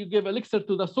to me. You gave elixir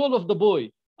to the soul of the boy.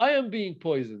 I am being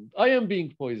poisoned. I am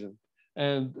being poisoned.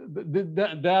 And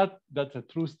that's a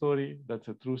true story. That's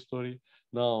a true story.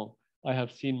 Now, I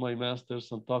have seen my master,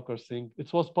 Sant Singh.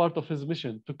 It was part of his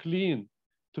mission to clean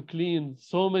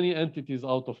so many entities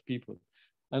out of people.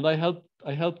 And I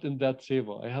helped in that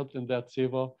seva. I helped in that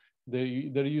seva. There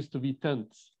used to be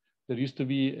tents. There used to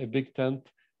be a big tent,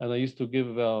 and I used to give,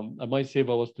 my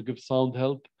seva was to give sound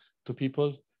help to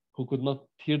people who could not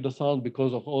hear the sound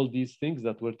because of all these things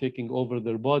that were taking over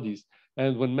their bodies.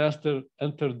 And when Master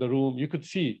entered the room, you could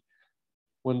see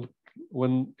when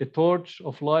a torch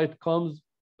of light comes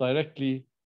directly,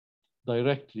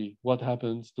 what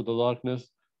happens to the darkness?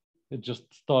 It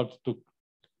just starts to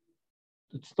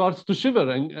shiver.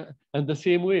 And the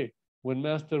same way, when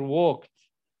Master walked,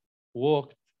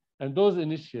 and those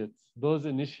initiates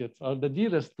are the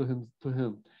dearest to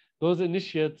him. Those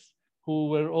initiates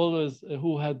who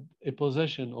had a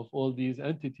possession of all these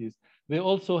entities, they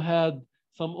also had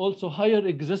some also higher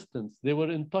existence. They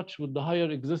were in touch with the higher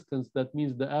existence. That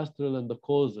means the astral and the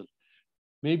causal.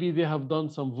 Maybe they have done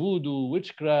some voodoo,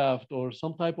 witchcraft, or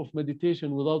some type of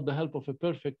meditation without the help of a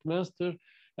perfect master.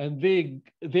 And they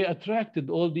attracted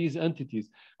all these entities.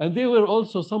 And they were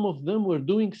also, some of them were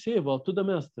doing seva to the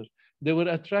master. They were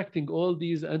attracting all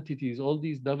these entities, all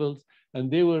these devils,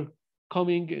 and they were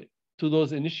coming to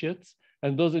those initiates.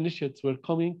 And those initiates were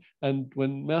coming. And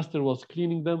when master was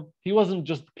cleaning them, he wasn't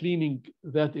just cleaning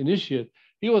that initiate.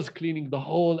 He was cleaning the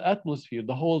whole atmosphere,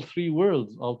 the whole three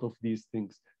worlds out of these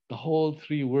things. The whole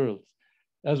three worlds.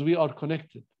 As we are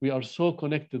connected, we are so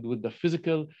connected with the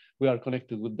physical, we are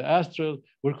connected with the astral,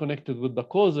 we're connected with the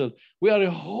causal. We are a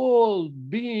whole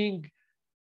being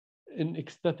in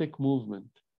ecstatic movement.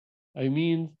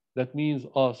 That means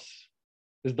us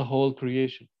is the whole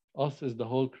creation. Us is the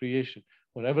whole creation.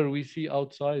 Whatever we see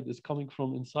outside is coming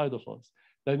from inside of us.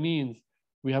 That means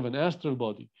we have an astral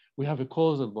body, we have a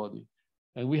causal body,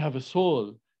 and we have a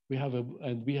soul, we have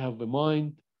a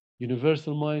mind,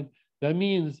 universal mind. That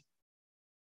means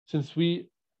since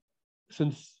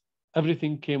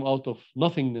everything came out of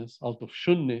nothingness, out of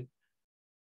shunne,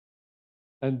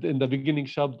 and in the beginning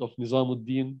shabd of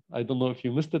Nizamuddin, I don't know if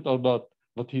you missed it or not,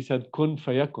 but he said kun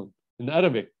fayakun. In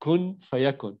Arabic, kun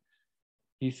fayakun.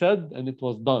 He said and it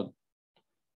was done.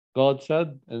 God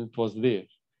said and it was there.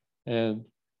 And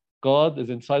God is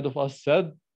inside of us,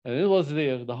 said, and it was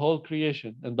there, the whole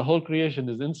creation. And the whole creation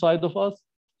is inside of us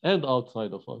and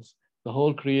outside of us. The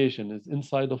whole creation is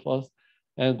inside of us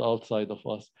and outside of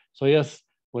us. So yes,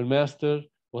 when Master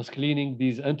was cleaning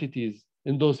these entities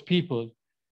in those people,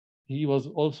 he was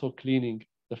also cleaning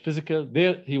the physical.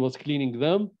 He was cleaning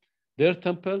them, their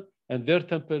temple, and their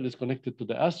temple is connected to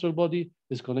the astral body,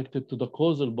 is connected to the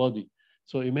causal body.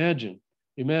 So imagine.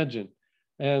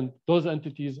 And those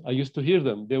entities, I used to hear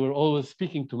them. They were always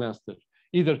speaking to Master,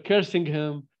 either cursing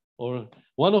him, or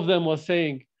one of them was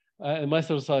saying, and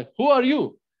Master was like, who are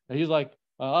you? And he's like,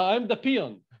 I'm the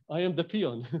peon. I am the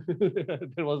peon.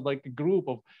 There was like a group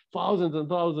of thousands and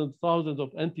thousands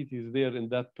of entities there in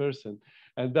that person.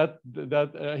 And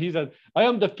he said, I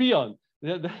am the peon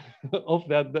of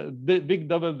the big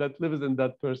devil that lives in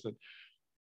that person.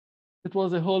 It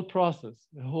was a whole process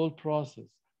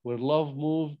where love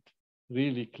moved,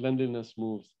 really cleanliness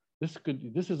moves.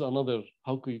 This is another,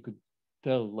 how you could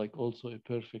tell, like also a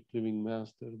perfect living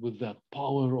master with that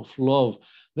power of love.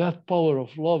 That power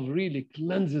of love really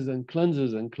cleanses and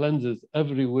cleanses and cleanses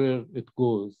everywhere it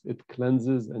goes. It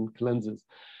cleanses and cleanses.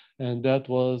 And that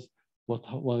was what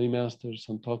my master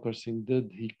Sant Singh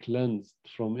did. He cleansed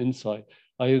from inside.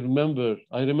 I remember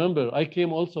I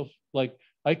came also, like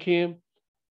I came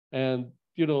and,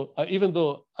 even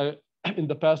though in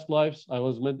the past lives,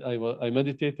 I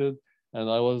meditated and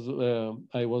I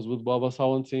was with Baba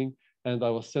Sawan Singh, and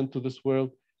I was sent to this world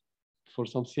for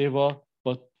some seva.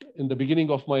 But in the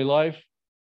beginning of my life,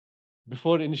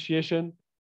 before initiation,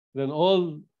 then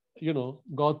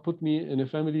God put me in a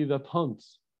family that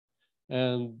hunts.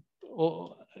 And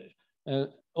all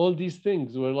these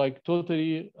things were like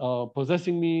totally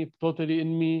possessing me, totally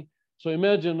in me. So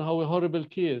imagine how a horrible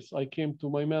case I came to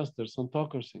my master, Sant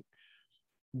Singh.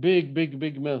 Big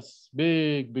mess,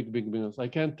 big mess. I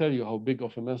can't tell you how big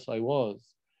of a mess I was.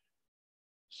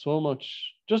 So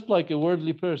much, just like a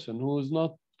worldly person who is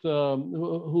not,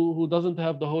 who doesn't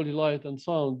have the holy light and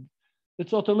sound.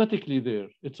 It's automatically there.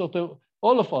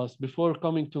 All of us, before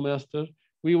coming to Master,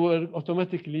 we were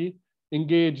automatically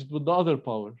engaged with the other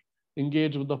power.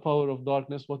 engage with the power of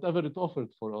darkness, whatever it offered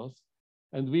for us.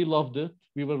 And we loved it.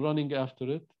 We were running after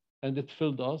it, and it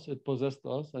filled us, it possessed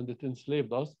us, and it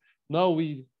enslaved us. Now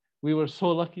we were so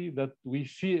lucky that we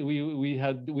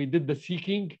did the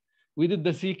seeking. We did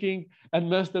the seeking, and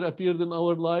Master appeared in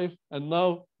our life, and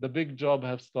now the big job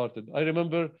has started. I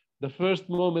remember the first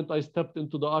moment I stepped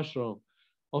into the ashram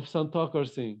of Sant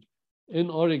Singh in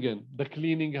Oregon. The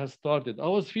cleaning has started. I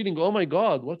was feeling, oh my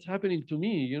God, what's happening to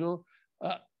me?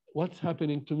 What's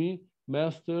happening to me?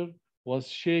 Master was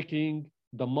shaking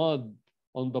the mud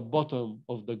on the bottom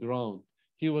of the ground.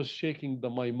 He was shaking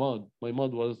my mud. My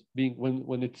mud was being,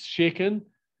 when it's shaken,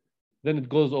 then it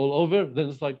goes all over. Then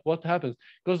it's like, what happens?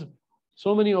 Because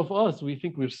so many of us, we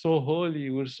think we're so holy,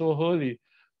 we're so holy.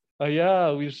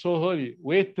 Yeah, we're so holy.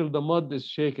 Wait till the mud is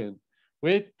shaken.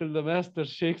 Wait till the master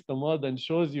shakes the mud and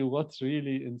shows you what's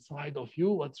really inside of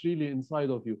you, what's really inside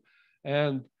of you.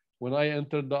 And when I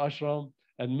entered the ashram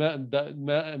and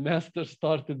the master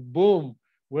started, boom,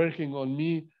 working on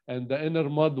me, and the inner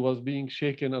mud was being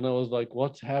shaken, and I was like,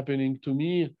 what's happening to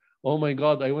me? Oh my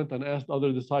God. I went and asked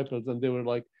other disciples, and they were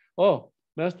like, oh,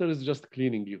 master is just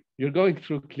cleaning you. You're going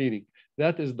through cleaning.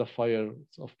 That is the fire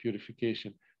of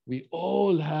purification. We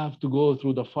all have to go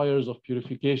through the fires of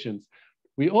purifications.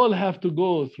 We all have to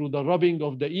go through the rubbing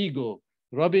of the ego,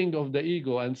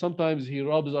 and sometimes he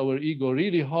rubs our ego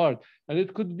really hard. And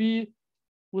it could be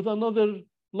with another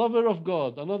lover of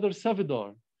God, another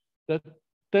Savidar, that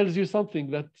tells you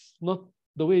something that's not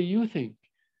the way you think.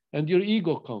 And your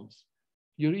ego comes.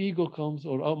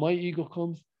 Or my ego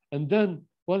comes. And then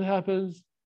what happens?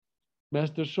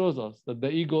 Master shows us that the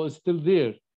ego is still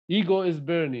there. Ego is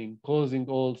burning, causing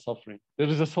all suffering. There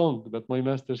is a song that my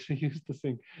master used to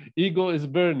sing. Ego is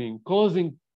burning,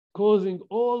 causing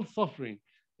all suffering.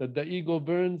 That the ego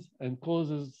burns and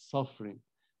causes suffering.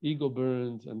 Ego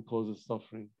burns and causes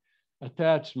suffering.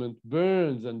 Attachment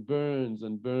burns and burns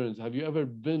and burns. Have you ever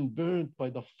been burned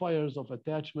by the fires of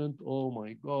attachment? Oh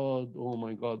my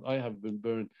God, I have been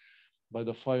burned by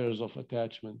the fires of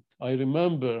attachment. I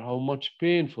remember how much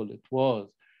painful it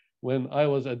was when I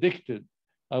was addicted.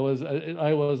 I was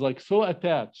like so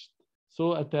attached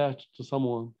to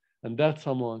someone, and that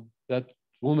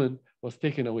woman was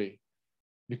taken away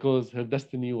because her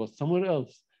destiny was somewhere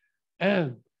else.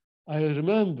 And I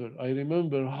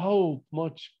remember how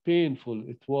much painful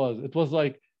it was. It was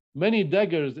like many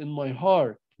daggers in my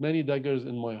heart,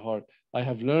 I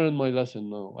have learned my lesson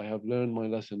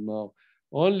now.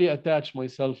 Only attach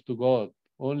myself to God,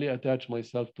 only attach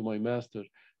myself to my master,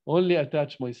 only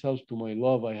attach myself to my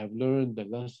love. I have learned the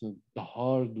lesson the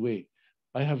hard way.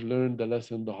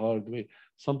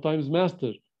 Sometimes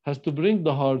master has to bring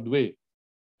the hard way.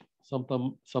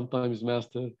 Sometimes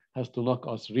master has to knock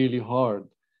us really hard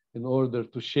in order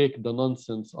to shake the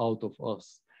nonsense out of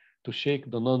us.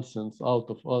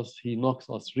 He knocks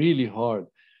us really hard.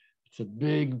 It's a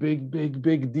big,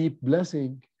 deep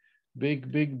blessing.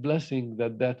 Big blessing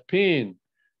that pain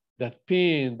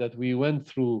that we went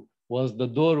through was the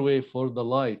doorway for the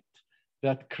light.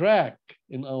 That crack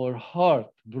in our heart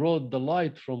brought the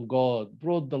light from God,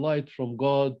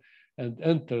 and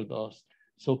entered us.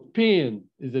 So pain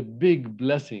is a big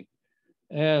blessing.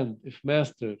 And if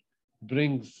Master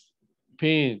brings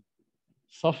pain,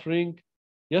 suffering,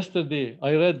 yesterday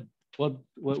I read what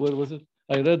was it?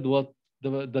 I read what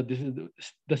the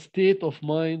state of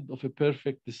mind of a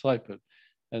perfect disciple.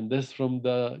 And this from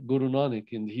the Guru Nanak,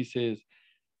 and he says,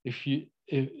 if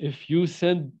you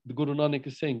send, the Guru Nanak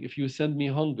is saying, if you send me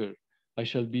hunger, I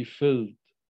shall be filled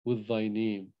with thy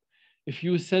name. If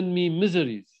you send me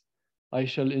miseries, I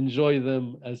shall enjoy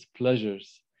them as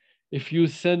pleasures. If you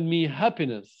send me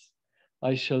happiness,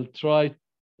 I shall try,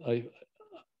 I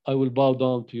will bow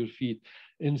down to your feet.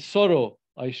 In sorrow,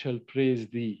 I shall praise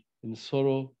thee.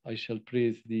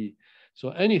 So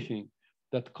anything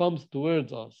that comes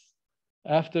towards us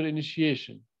after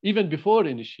initiation, even before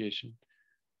initiation,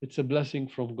 it's a blessing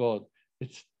from God.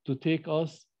 It's to take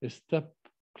us a step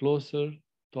closer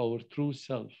to our true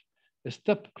self, a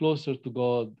step closer to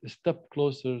God, a step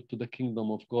closer to the kingdom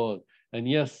of God. And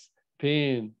yes,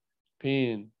 pain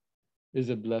is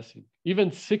a blessing.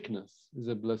 Even sickness is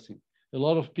a blessing. A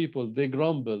lot of people, they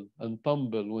grumble and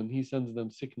tumble when he sends them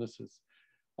sicknesses.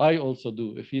 I also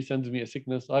do. If he sends me a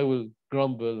sickness, I will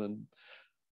grumble,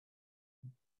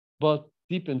 but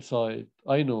deep inside,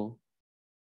 I know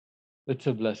it's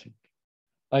a blessing.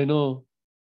 I know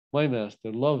my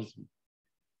master loves me.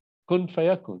 Kun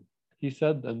fayakun. He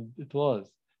said, and it was.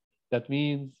 That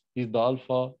means he's the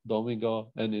Alpha, the Omega,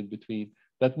 and in between.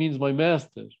 That means my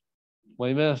master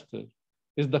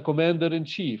is the commander in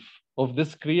chief of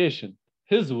this creation.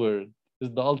 His word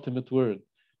is the ultimate word.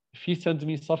 If he sends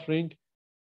me suffering,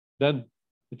 then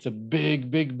it's a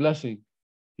big, big blessing.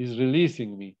 He's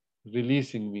releasing me,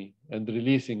 and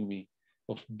releasing me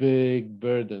of big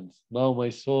burdens. Now my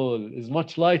soul is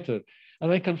much lighter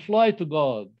and I can fly to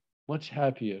God much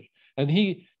happier.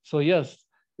 So yes,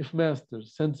 if Master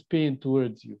sends pain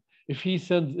towards you, if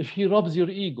he rubs your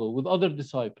ego with other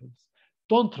disciples,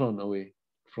 don't run away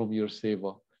from your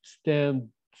seva. Stand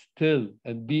still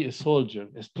and be a soldier,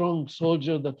 a strong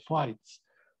soldier that fights.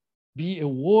 Be a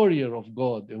warrior of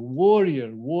God, a warrior,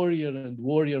 and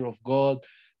warrior of God.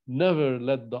 Never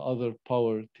let the other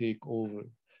power take over.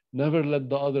 Never let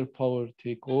the other power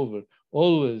take over.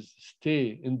 Always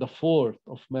stay in the fort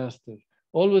of Master.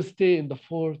 Always stay in the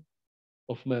fort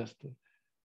of Master.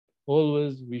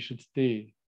 Always we should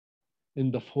stay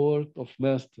in the fort of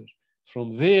Master.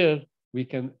 From there,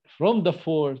 from the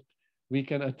fort, we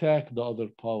can attack the other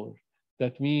power.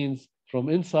 That means from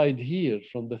inside here,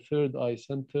 from the third eye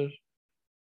center,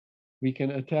 we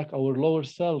can attack our lower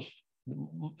self.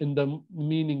 In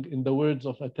the words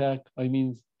of attack, I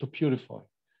mean to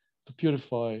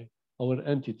purify our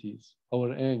entities,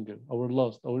 our anger, our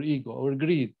lust, our ego, our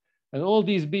greed, and all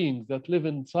these beings that live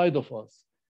inside of us.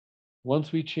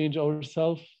 Once we change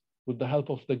ourselves with the help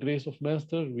of the grace of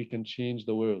Master, we can change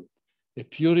the world. A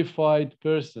purified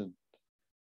person,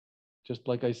 just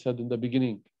like I said in the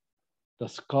beginning, the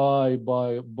sky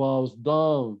bows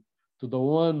down to the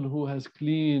one who has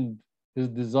cleaned his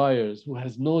desires, who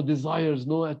has no desires,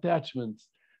 no attachments,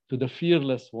 to the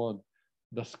fearless one.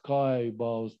 The sky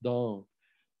bows down.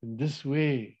 In this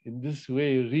way,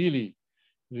 really,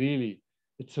 really,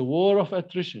 it's a war of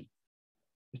attrition.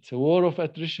 It's a war of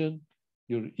attrition.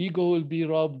 Your ego will be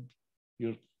robbed.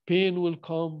 Your pain will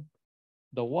come.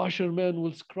 The washerman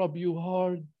will scrub you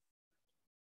hard.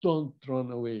 Don't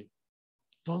run away.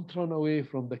 Don't run away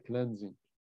from the cleansing.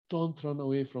 Don't run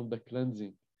away from the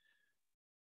cleansing.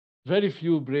 Very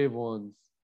few brave ones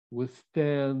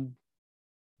withstand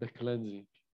the cleansing.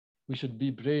 We should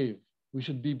be brave. We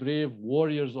should be brave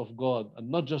warriors of God, and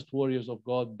not just warriors of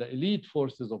God, the elite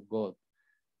forces of God.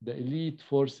 The elite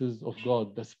forces of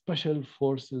God, the special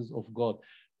forces of God.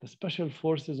 The special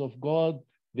forces of God,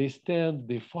 they stand,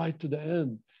 they fight to the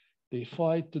end. They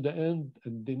fight to the end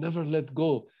and they never let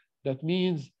go. That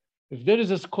means if there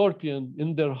is a scorpion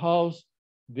in their house,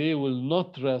 they will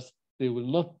not rest. They will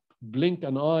not blink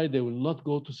an eye. They will not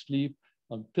go to sleep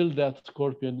until that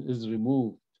scorpion is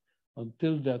removed.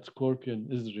 Until that scorpion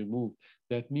is removed.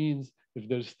 That means if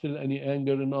there's still any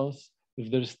anger in us, if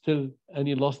there's still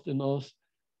any lust in us,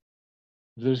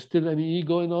 if there's still any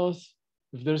ego in us,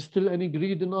 if there's still any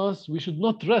greed in us, we should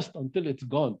not rest until it's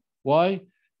gone. Why?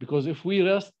 Because if we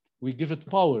rest, we give it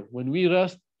power. When we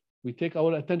rest, we take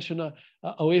our attention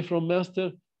away from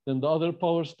Master, then the other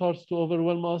power starts to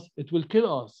overwhelm us. It will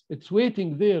kill us. It's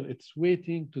waiting there. It's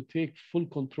waiting to take full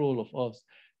control of us.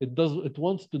 It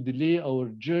wants to delay our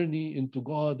journey into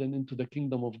God and into the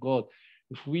kingdom of God.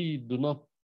 If we do not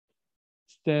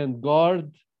stand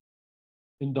guard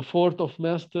in the fort of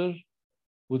Master,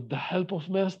 with the help of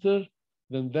Master,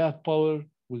 then that power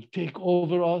will take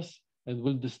over us and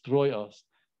will destroy us.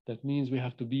 That means we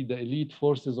have to be the elite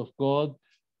forces of God,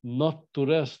 not to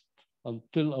rest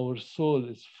until our soul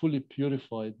is fully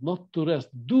purified, not to rest.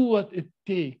 Do what it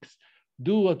takes.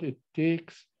 Do what it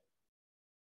takes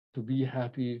to be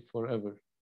happy forever.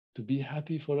 To be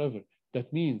happy forever.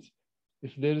 That means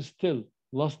if there is still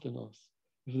lust in us,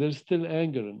 if there's still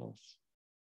anger in us,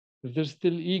 if there's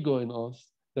still ego in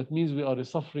us, that means we are a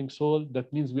suffering soul.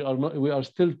 That means we are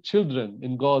still children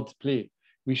in God's play.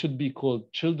 We should be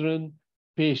called children,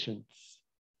 patients,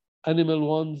 animal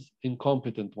ones,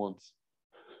 incompetent ones.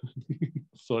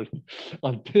 Sorry.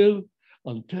 Until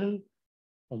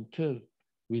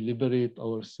we liberate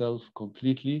ourselves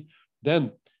completely,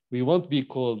 then we won't be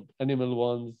called animal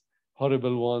ones,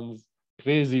 horrible ones,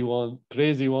 crazy ones.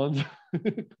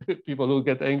 People who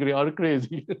get angry are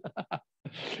crazy.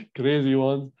 Crazy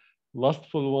ones,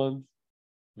 lustful ones.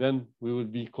 Then we will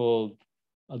be called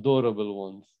adorable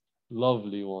ones,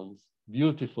 lovely ones,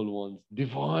 beautiful ones,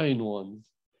 divine ones,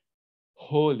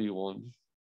 holy ones,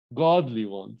 godly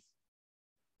ones,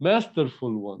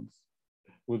 masterful ones,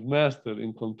 with Master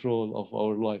in control of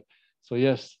our life. So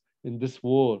yes, in this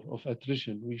war of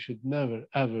attrition, we should never,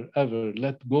 ever, ever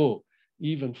let go,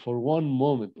 even for one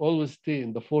moment. Always stay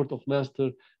in the fort of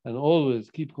Master and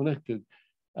always keep connected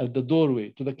at the doorway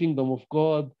to the kingdom of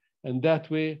God. And that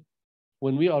way,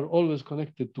 when we are always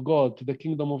connected to God, to the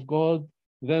kingdom of God,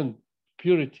 then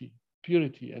purity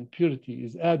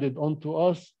is added onto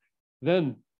us.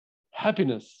 Then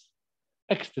happiness,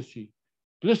 ecstasy,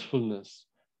 blissfulness,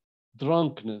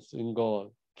 drunkenness in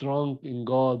God. Drunk in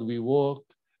God we walk,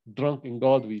 Drunk in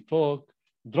God we talk,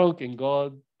 drunk in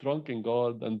God,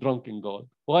 and drunk in God.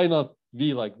 Why not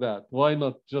be like that? Why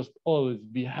not just always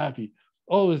be happy,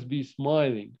 always be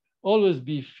smiling, always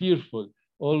be fearful,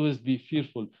 always be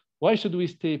fearful? Why should we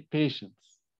stay patient?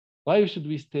 Why should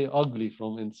we stay ugly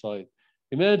from inside?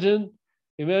 Imagine,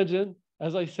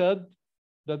 as I said,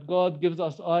 that God gives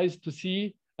us eyes to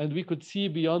see and we could see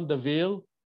beyond the veil.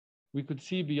 We could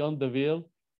see beyond the veil.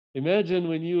 Imagine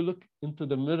when you look into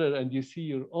the mirror and you see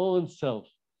your own self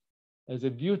as a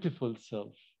beautiful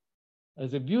self,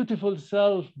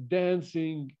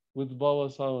 dancing with Baba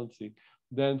Sawan Singh,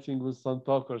 dancing with Sant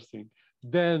Singh,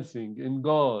 dancing in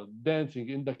God, dancing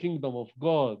in the kingdom of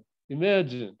God.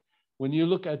 Imagine when you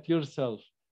look at yourself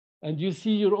and you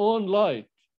see your own light,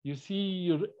 you see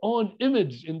your own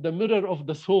image in the mirror of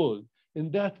the soul,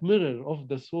 in that mirror of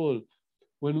the soul.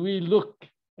 When we look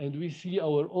and we see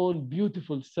our own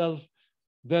beautiful self,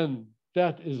 then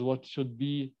that is what should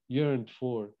be yearned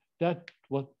for.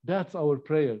 That's our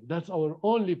prayer. That's our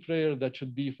only prayer that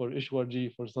should be for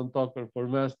Ishwarji, for Santakar, for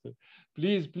Master.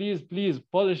 Please, please, please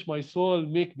polish my soul,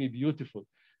 make me beautiful.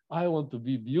 I want to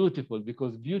be beautiful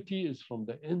because beauty is from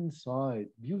the inside.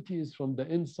 Beauty is from the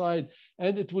inside,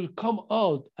 and it will come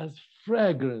out as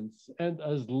fragrance and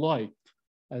as light,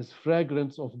 as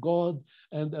fragrance of God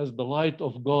and as the light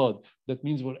of God. That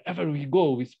means wherever we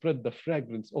go, we spread the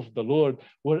fragrance of the Lord.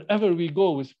 Wherever we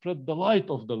go, we spread the light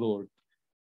of the Lord.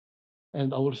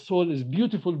 And our soul is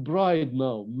beautiful bride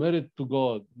now, married to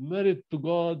God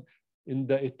in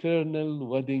the eternal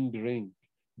wedding ring,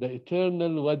 the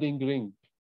eternal wedding ring,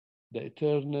 the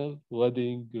eternal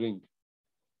wedding ring,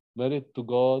 married to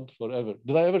God forever.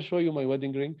 Did I ever show you my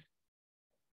wedding ring?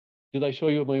 Did I show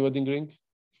you my wedding ring?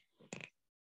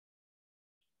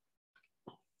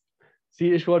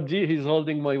 See Ishwarji, he's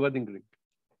holding my wedding ring.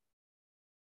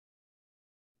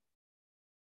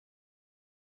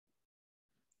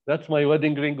 That's my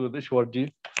wedding ring with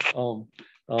Ishwarji.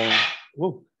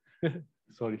 Whoa,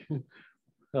 sorry.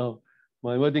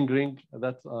 My wedding ring,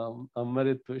 that's, I'm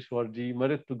married to Ishwarji,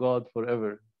 married to God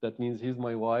forever. That means he's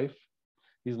my wife,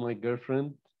 he's my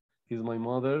girlfriend, he's my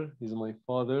mother, he's my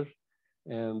father.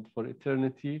 And for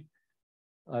eternity,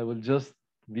 I will just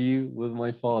be with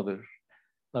my father.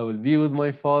 I will be with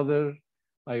my father.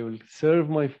 I will serve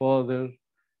my father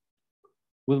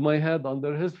with my head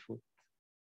under his foot,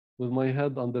 with my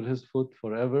head under his foot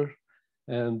forever.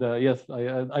 And yes,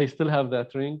 I still have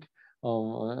that ring.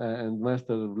 And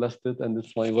Master blessed it, and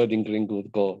it's my wedding ring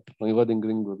with God, my wedding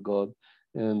ring with God.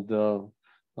 And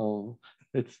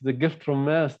it's the gift from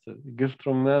Master,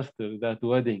 that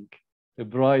wedding, a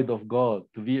bride of God,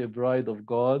 to be a bride of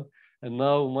God. And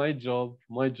now my job,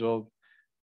 my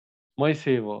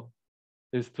seva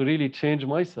is to really change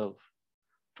myself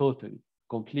totally,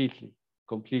 completely.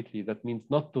 That means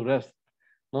not to rest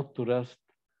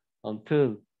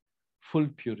until full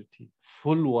purity,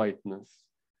 full whiteness,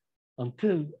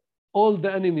 until all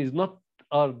the enemies not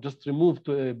are just removed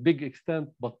to a big extent,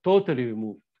 but totally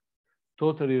removed.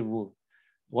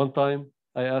 One time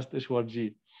I asked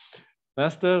Ishwarji,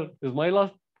 Master, is my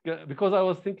last, because I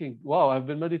was thinking, wow, I've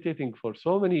been meditating for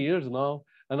so many years now,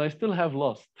 and I still have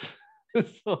lost.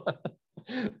 So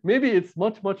maybe it's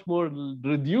much more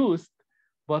reduced,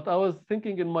 but I was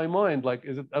thinking in my mind, like,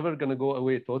 is it ever going to go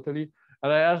away totally?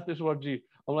 And I asked Ishwarji,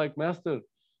 I'm like, Master,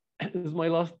 is my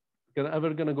lust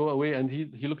ever going to go away? And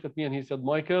he looked at me and he said,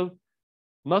 Michael,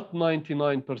 not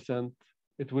 99%,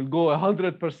 it will go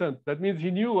 100%. That means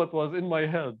he knew what was in my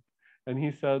head. And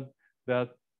he said that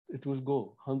it will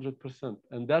go 100%.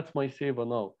 And that's my seva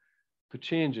now, to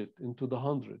change it into the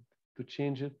 100, to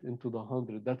change it into the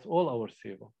 100. That's all our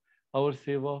seva. Our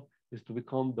seva is to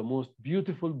become the most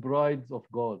beautiful brides of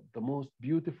God, the most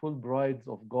beautiful brides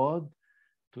of God,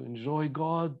 to enjoy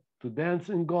God, to dance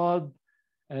in God,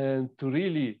 and to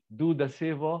really do the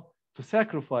seva, to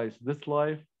sacrifice this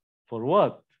life for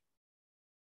what?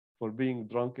 For being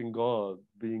drunk in God,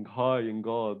 being high in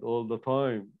God all the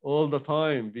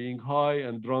time, being high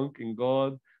and drunk in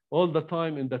God, all the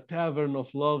time in the tavern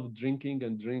of love, drinking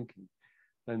and drinking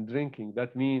and drinking.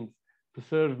 That means to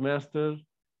serve Master,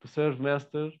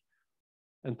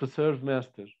 and to serve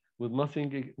Master with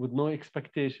nothing, with no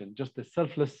expectation, just a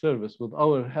selfless service with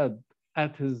our head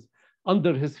at his,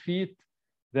 under his feet.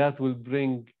 That will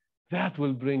bring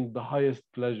the highest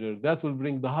pleasure. That will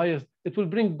bring the highest, it will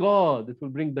bring God, it will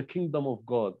bring the kingdom of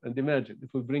God. And imagine, it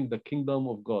will bring the kingdom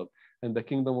of God. And the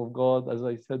kingdom of God, as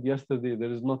I said yesterday,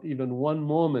 there is not even one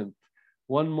moment,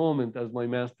 as my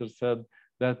Master said,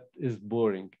 that is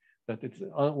boring. That it's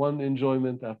one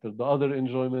enjoyment after the other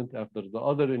enjoyment after the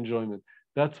other enjoyment.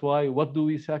 That's why, what do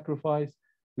we sacrifice?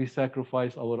 We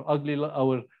sacrifice our ugly,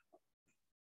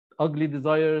 ugly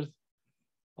desires,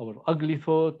 our ugly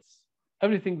thoughts,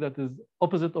 everything that is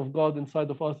opposite of God inside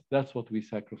of us, that's what we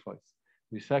sacrifice.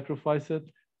 We sacrifice it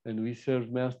and we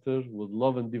serve Master with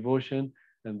love and devotion,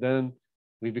 and then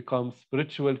we become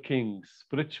spiritual kings,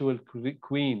 spiritual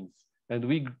queens, and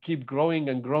we keep growing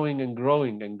and growing and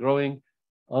growing and growing,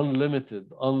 unlimited,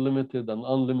 unlimited, and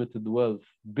unlimited wealth.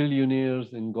 Billionaires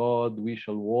in God, we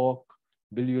shall walk,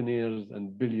 billionaires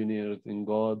and billionaires in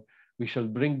God. We shall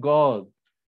bring God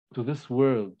to this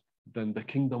world, then the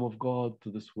kingdom of God to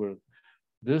this world.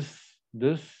 This,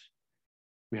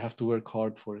 we have to work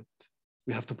hard for it.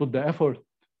 We have to put the effort.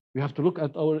 We have to look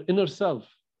at our inner self,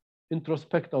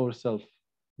 introspect ourselves,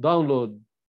 download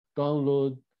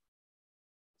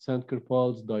Sant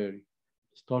Kirpal's diary.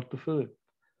 Start to fill it.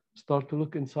 Start to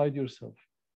look inside yourself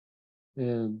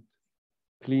and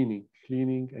cleaning.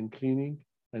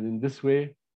 And in this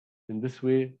way,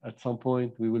 at some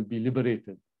point, we will be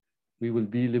liberated. We will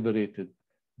be liberated.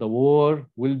 The war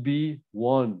will be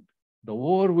won. The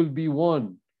war will be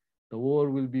won. The war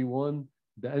will be won.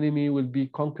 The enemy will be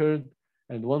conquered.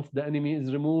 And once the enemy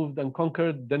is removed and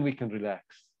conquered, then we can relax.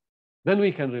 Then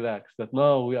we can relax that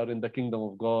now we are in the kingdom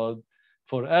of God,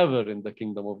 forever in the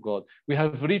kingdom of God. We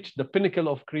have reached the pinnacle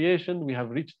of creation. We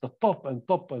have reached the top and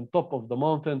top and top of the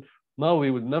mountain. Now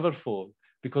we will never fall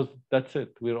because that's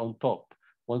it. We're on top.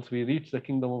 Once we reach the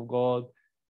kingdom of God,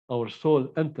 our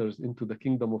soul enters into the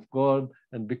kingdom of God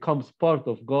and becomes part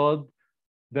of God,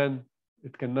 then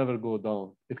it can never go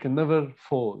down. It can never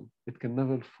fall. It can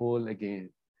never fall again.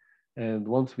 And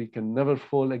once we can never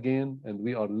fall again and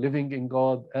we are living in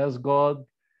God as God,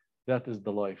 that is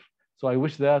the life. So I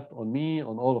wish that on me,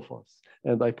 on all of us.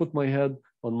 And I put my head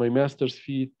on my master's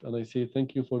feet and I say,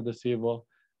 thank you for the seva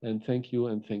and thank you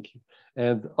and thank you.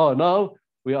 And now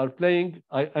we are playing,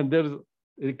 and there's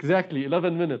exactly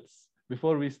 11 minutes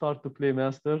before we start to play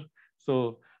master.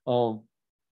 So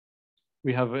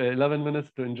we have 11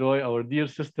 minutes to enjoy our dear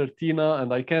sister Tina,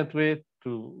 and I can't wait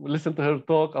to listen to her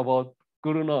talk about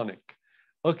Guru Nanak.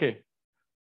 Okay.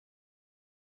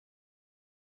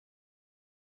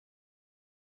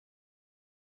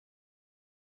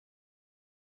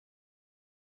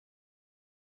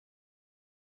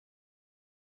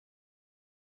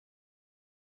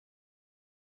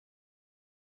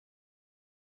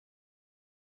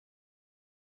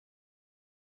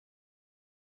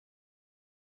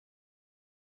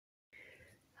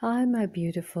 Hi, my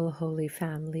beautiful holy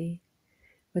family.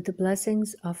 With the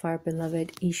blessings of our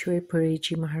beloved Ishwar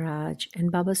Puriji Maharaj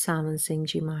and Baba Sawan Singh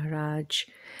Ji Maharaj,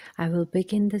 I will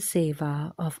begin the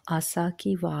seva of Asa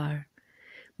Ki War.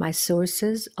 My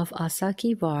sources of Asa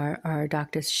Ki War are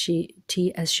Dr.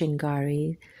 T.S.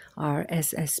 Shingari, our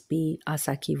SSB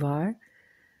Asa Ki War,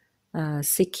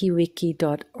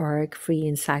 SikhiWiki.org Free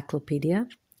Encyclopedia,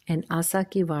 and Asa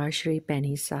Ki War Shri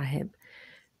Penny Sahib.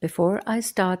 Before I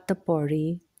start the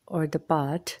pori or the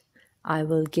pat, I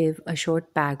will give a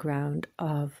short background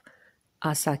of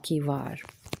Asa Ki War.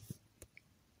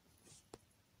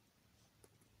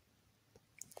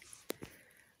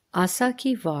 Asa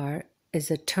Ki War is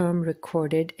a term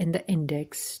recorded in the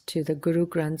index to the Guru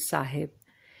Granth Sahib,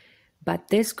 but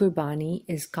this Gurbani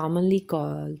is commonly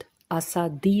called Asa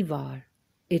Di War.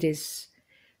 It is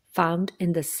found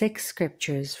in the six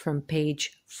scriptures from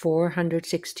page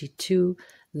 462,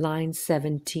 line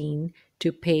 17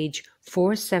 to page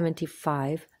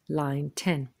 475, line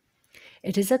 10.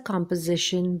 It is a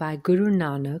composition by Guru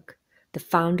Nanak, the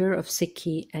founder of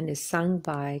Sikhi, and is sung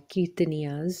by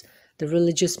Kirtaniyas, the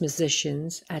religious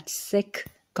musicians, at Sikh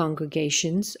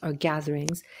congregations or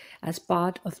gatherings as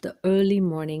part of the early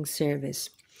morning service.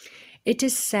 It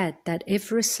is said that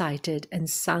if recited and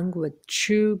sung with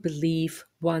true belief,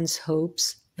 one's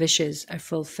hopes, wishes are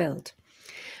fulfilled.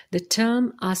 The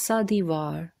term Asa Di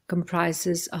War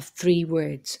comprises of three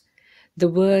words. The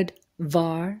word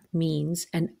Var means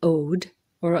an ode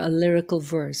or a lyrical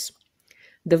verse.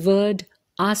 The word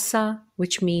Asa,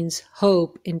 which means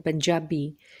hope in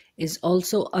Punjabi, is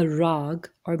also a rag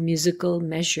or musical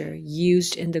measure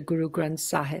used in the Guru Granth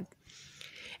Sahib.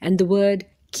 And the word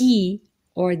Ki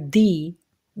or Di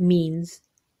means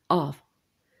of.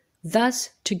 Thus,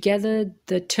 together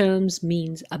the terms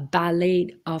means a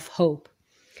ballad of hope.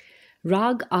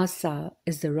 Rag Asa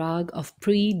is the rag of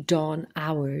pre-dawn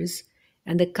hours,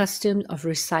 and the custom of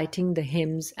reciting the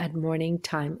hymns at morning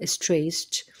time is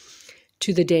traced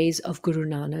to the days of Guru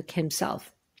Nanak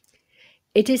himself.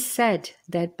 It is said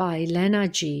that Bhai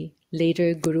Lehna Ji,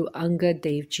 later Guru Angad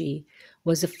Dev Ji,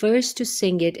 was the first to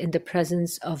sing it in the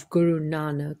presence of Guru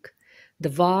Nanak. The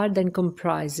Var then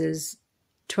comprises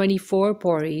 24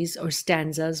 pauris or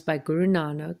stanzas by Guru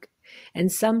Nanak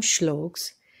and some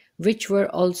shloks, which were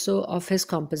also of his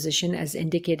composition as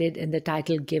indicated in the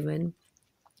title given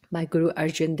by Guru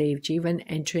Arjan Dev Ji when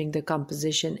entering the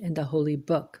composition in the Holy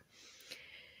Book.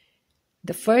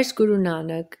 The first Guru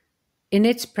Nanak, in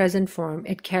its present form,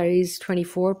 it carries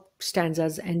 24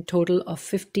 stanzas and total of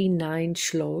 59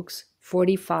 shloks,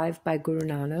 45 by Guru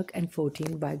Nanak and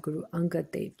 14 by Guru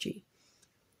Angad Dev Ji.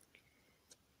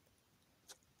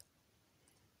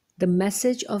 The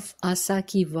message of Asa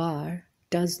Ki Var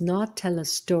does not tell a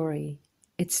story.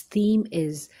 Its theme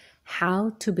is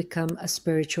how to become a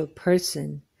spiritual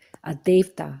person, a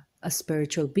devta, a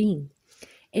spiritual being.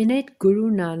 In it,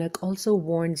 Guru Nanak also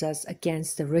warns us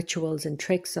against the rituals and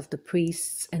tricks of the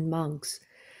priests and monks.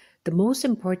 The most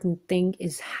important thing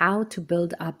is how to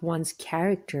build up one's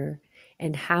character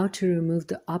and how to remove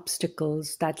the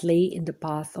obstacles that lay in the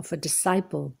path of a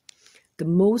disciple, the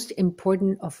most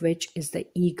important of which is the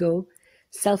ego,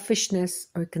 selfishness,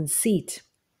 or conceit.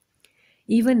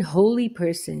 Even holy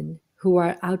persons who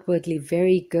are outwardly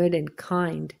very good and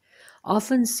kind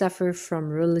often suffer from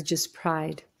religious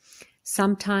pride.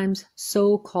 Sometimes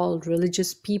so-called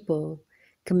religious people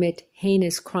commit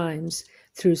heinous crimes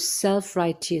through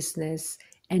self-righteousness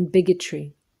and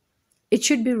bigotry. It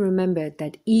should be remembered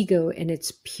that ego in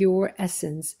its pure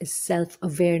essence is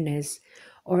self-awareness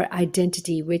or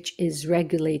identity which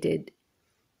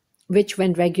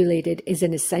when regulated is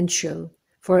an essential,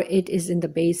 for it is in the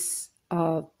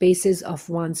basis of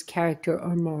one's character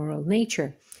or moral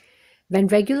nature. When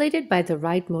regulated by the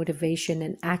right motivation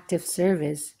and active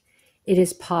service, it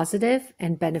is positive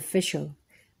and beneficial,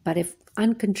 but if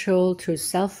uncontrolled through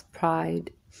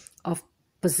self-pride of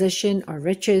position or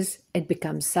riches, it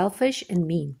becomes selfish and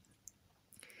mean.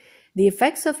 The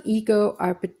effects of ego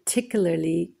are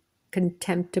particularly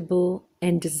contemptible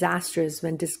and disastrous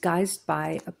when disguised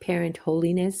by apparent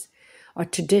holiness or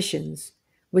traditions,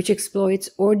 which exploits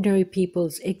ordinary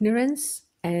people's ignorance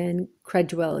and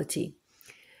credulity.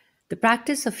 The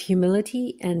practice of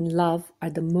humility and love are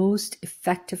the most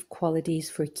effective qualities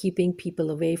for keeping people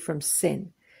away from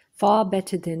sin, far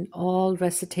better than all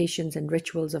recitations and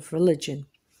rituals of religion.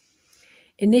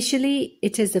 Initially,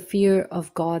 it is the fear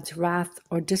of God's wrath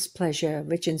or displeasure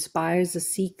which inspires the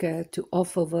seeker to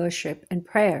offer worship and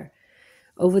prayer.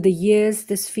 Over the years,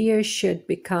 this fear should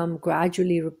become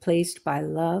gradually replaced by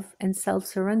love and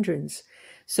self-surrenderance,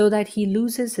 so that he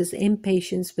loses his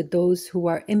impatience with those who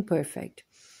are imperfect.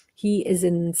 He is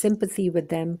in sympathy with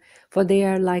them, for they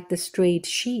are like the strayed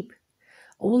sheep.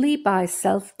 Only by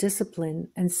self-discipline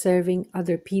and serving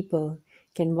other people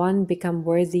can one become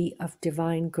worthy of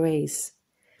divine grace.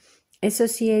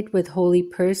 Associate with holy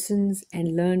persons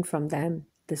and learn from them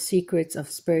the secrets of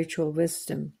spiritual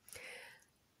wisdom.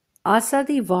 Asa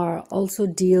Di Var also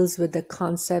deals with the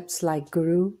concepts like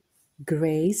guru,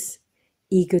 grace,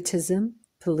 egotism,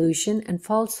 pollution, and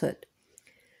falsehood.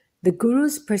 The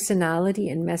Guru's personality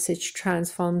and message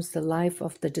transforms the life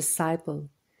of the disciple.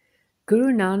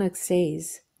 Guru Nanak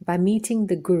says, by meeting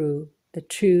the Guru, the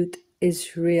truth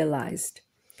is realized.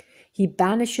 He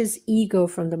banishes ego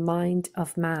from the mind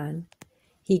of man.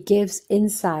 He gives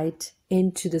insight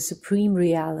into the supreme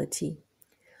reality.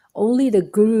 Only the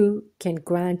Guru can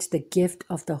grant the gift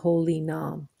of the holy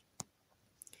Naam.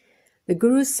 The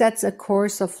Guru sets a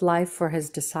course of life for his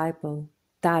disciple,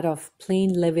 that of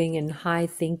plain living and high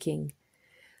thinking.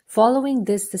 Following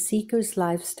this, the seeker's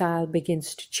lifestyle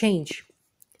begins to change.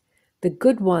 The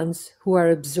good ones who are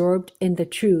absorbed in the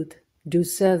truth do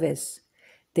service.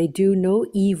 They do no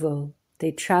evil.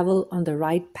 They travel on the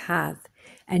right path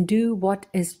and do what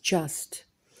is just.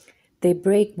 They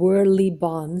break worldly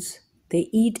bonds. They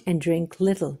eat and drink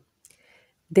little.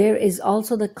 There is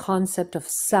also the concept of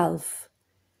self.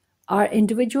 Our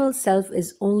individual self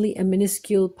is only a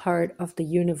minuscule part of the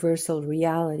universal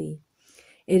reality.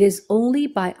 It is only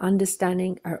by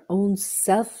understanding our own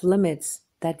self-limits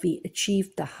that we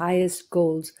achieve the highest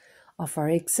goals of our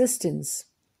existence.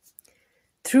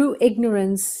 Through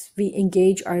ignorance, we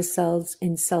engage ourselves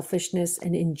in selfishness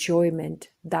and enjoyment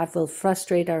that will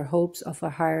frustrate our hopes of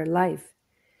a higher life.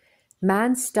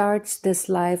 Man starts this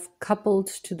life coupled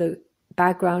to the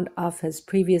background of his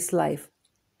previous life.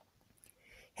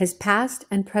 His past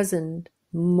and present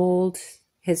mold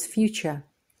his future.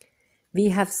 We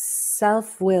have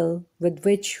self-will with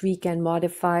which we can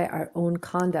modify our own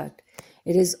conduct.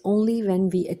 It is only when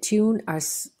we attune our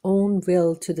own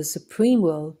will to the supreme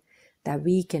will that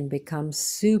we can become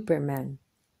supermen.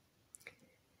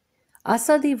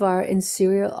 Asa Di Var, in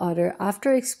serial order,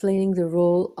 after explaining the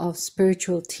role of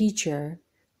spiritual teacher,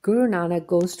 Guru Nanak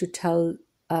goes to tell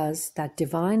us that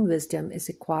divine wisdom is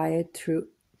acquired through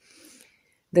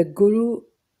the Guru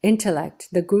intellect,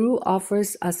 the Guru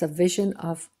offers us a vision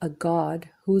of a God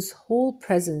whose whole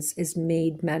presence is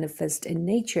made manifest in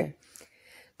nature.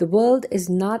 The world is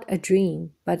not a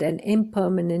dream, but an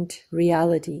impermanent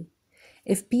reality.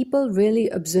 If people really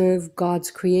observe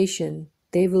God's creation,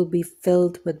 they will be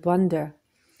filled with wonder.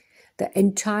 The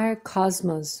entire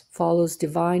cosmos follows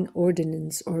divine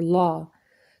ordinance or law,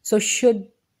 so should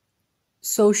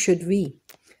we.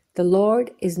 The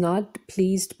Lord is not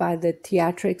pleased by the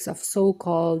theatrics of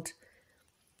so-called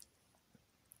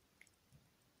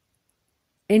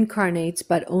incarnates,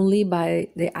 but only by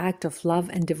the act of love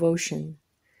and devotion.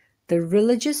 The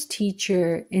religious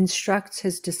teacher instructs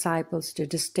his disciples to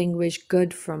distinguish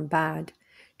good from bad,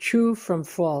 true from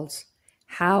false.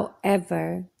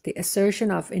 However, the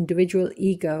assertion of individual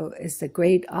ego is the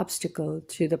great obstacle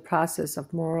to the process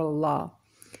of moral law,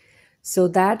 so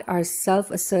that our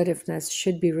self-assertiveness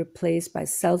should be replaced by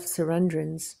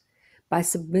self-surrenderance, by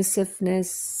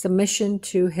submission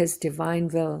to his divine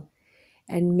will,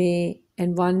 and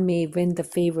one may win the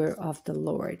favor of the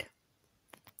Lord.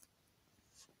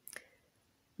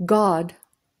 God,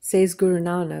 says Guru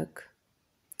Nanak,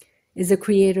 is the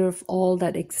creator of all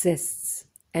that exists,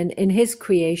 and in his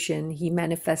creation he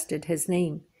manifested his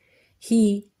name.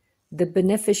 He, the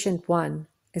beneficent one,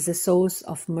 is a source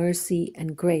of mercy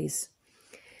and grace.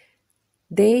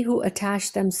 They who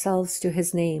attach themselves to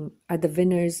his name are the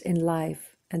winners in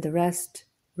life, and the rest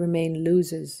remain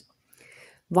losers.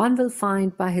 One will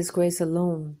find by his grace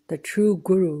alone the true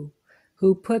Guru,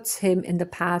 who puts him in the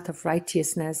path of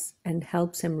righteousness and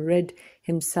helps him rid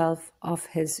himself of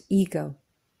his ego.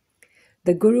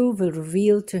 The Guru will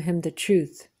reveal to him the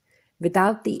truth.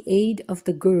 Without the aid of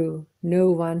the Guru, no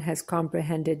one has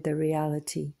comprehended the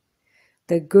reality.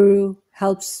 The Guru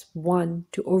helps one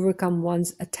to overcome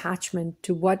one's attachment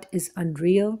to what is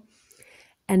unreal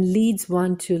and leads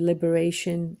one to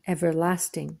liberation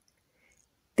everlasting.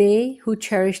 They who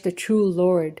cherish the true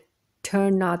Lord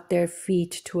turn not their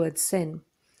feet towards sin.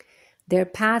 Their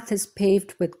path is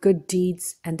paved with good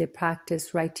deeds and they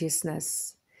practice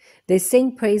righteousness. They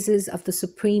sing praises of the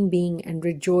Supreme Being and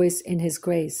rejoice in His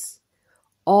grace.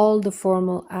 All the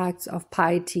formal acts of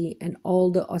piety and all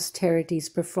the austerities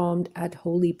performed at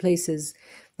holy places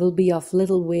will be of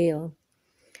little avail.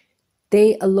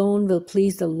 They alone will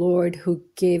please the Lord who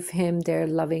give Him their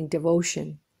loving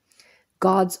devotion.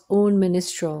 God's own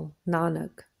minstrel,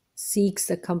 Nanak, seeks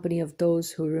the company of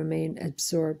those who remain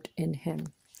absorbed in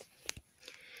Him.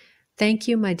 Thank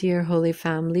you, my dear Holy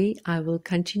Family. I will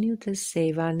continue this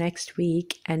seva next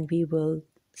week and we will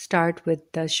start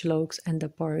with the shloks and the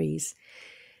pauris.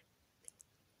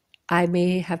 I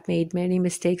may have made many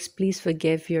mistakes. Please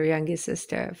forgive your youngest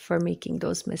sister for making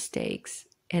those mistakes.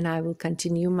 And I will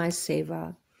continue my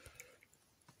seva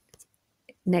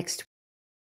next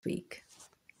week.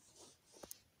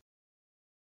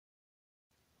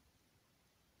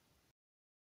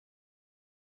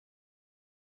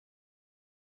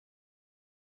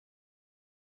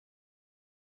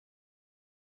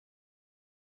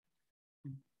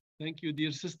 Thank you,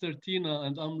 dear sister Tina,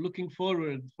 and I'm looking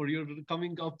forward for your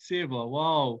coming up seva.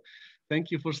 Wow.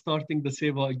 Thank you for starting the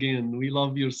seva again. We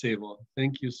love your seva.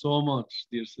 Thank you so much,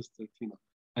 dear sister Tina.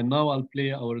 And now I'll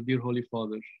play our dear Holy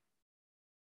Father.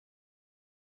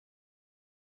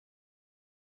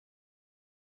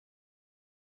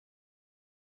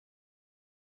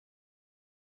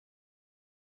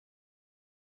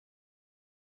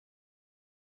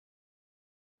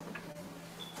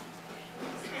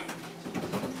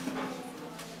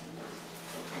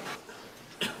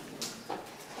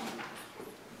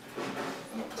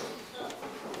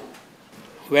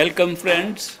 Welcome,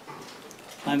 friends.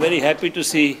 I'm very happy to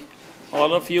see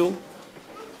all of you.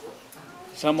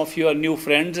 Some of you are new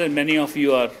friends and many of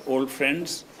you are old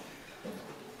friends.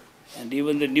 And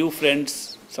even the new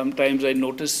friends, sometimes I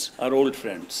notice, are old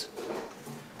friends.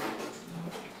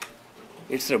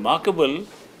 It's remarkable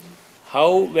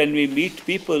how when we meet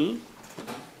people,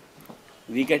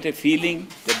 we get a feeling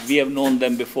that we have known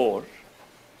them before.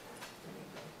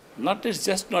 It's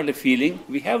just not a feeling,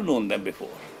 we have known them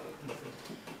before.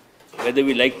 Whether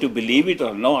we like to believe it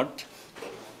or not,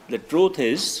 the truth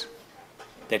is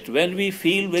that when we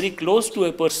feel very close to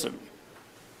a person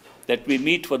that we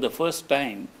meet for the first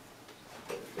time,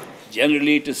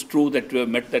 generally it is true that we have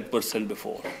met that person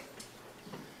before.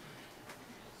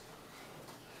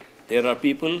 There are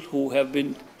people who have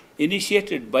been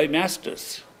initiated by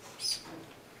masters.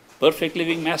 Perfect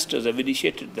living masters have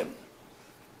initiated them.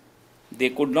 They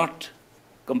could not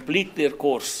complete their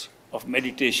course of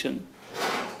meditation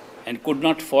and could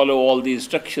not follow all the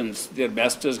instructions their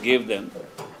masters gave them.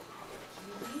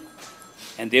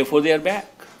 And therefore they are back.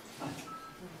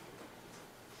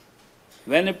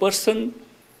 When a person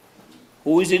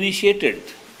who is initiated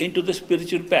into the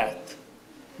spiritual path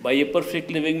by a perfect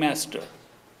living master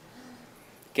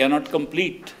cannot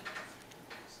complete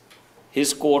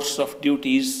his course of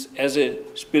duties as a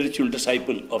spiritual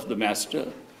disciple of the master,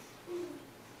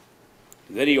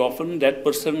 very often that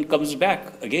person comes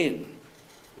back again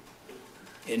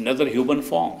in another human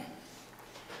form.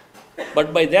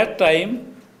 But by that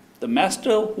time, the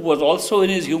master who was also in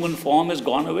his human form has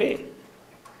gone away,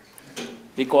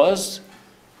 because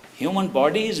human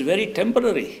body is very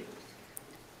temporary,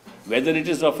 whether it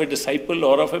is of a disciple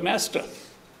or of a master.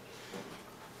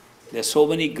 There are so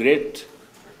many great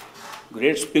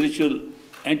spiritual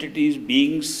entities,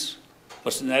 beings,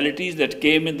 personalities that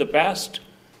came in the past.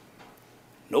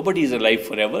 Nobody is alive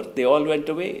forever. They all went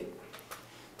away.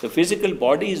 The physical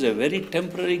body is a very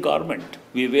temporary garment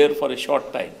we wear for a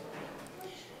short time.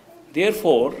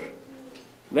 Therefore,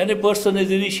 when a person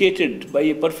is initiated by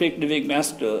a perfect living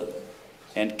master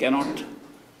and cannot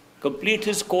complete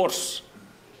his course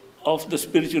of the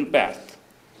spiritual path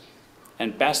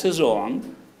and passes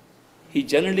on, he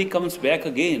generally comes back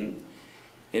again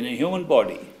in a human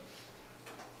body.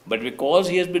 But because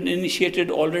he has been initiated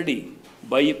already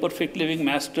by a perfect living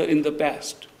master in the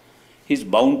past, he is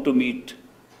bound to meet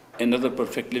another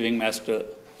perfect living master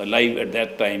alive at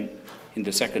that time in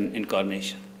the second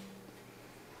incarnation.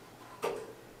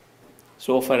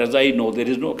 So far as I know, there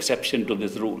is no exception to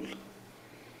this rule.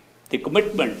 The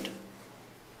commitment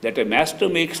that a master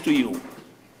makes to you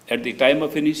at the time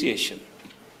of initiation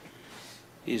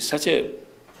is such a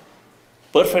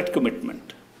perfect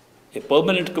commitment, a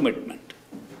permanent commitment.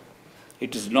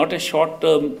 It is not a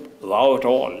short-term vow at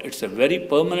all. It's a very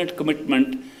permanent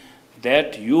commitment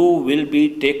that you will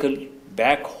be taken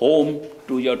back home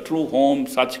to your true home,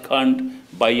 Sachkhand,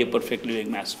 by a perfect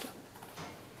living master.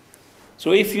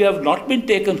 So if you have not been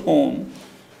taken home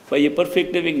by a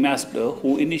perfect living master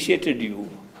who initiated you,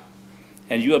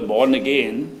 and you are born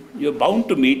again, you are bound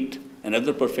to meet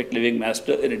another perfect living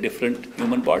master in a different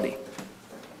human body.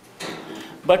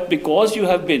 But because you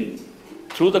have been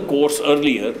through the course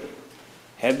earlier,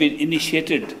 have been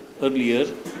initiated earlier,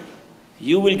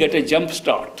 you will get a jump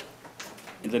start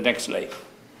in the next life.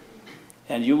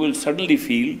 And you will suddenly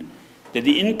feel that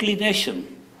the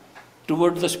inclination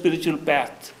toward the spiritual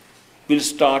path will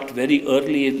start very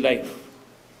early in life.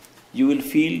 You will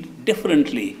feel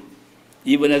differently,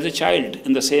 even as a child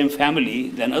in the same family,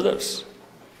 than others.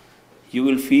 You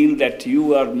will feel that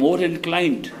you are more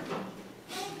inclined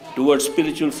towards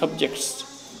spiritual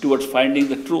subjects, towards finding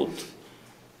the truth,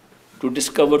 to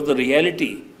discover the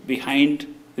reality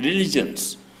behind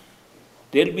religions.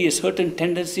 There will be a certain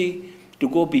tendency to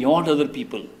go beyond other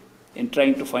people in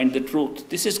trying to find the truth.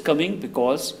 This is coming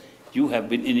because you have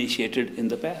been initiated in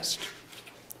the past.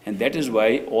 And that is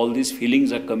why all these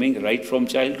feelings are coming right from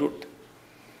childhood.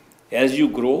 As you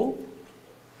grow,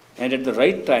 and at the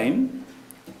right time,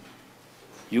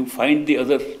 you find the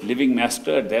other living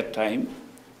master at that time,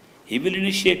 he will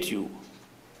initiate you.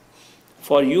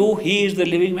 For you, he is the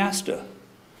living master.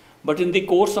 But in the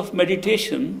course of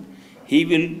meditation, he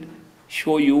will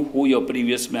show you who your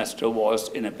previous master was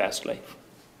in a past life.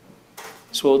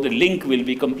 So the link will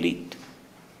be complete.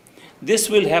 This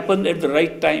will happen at the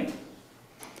right time.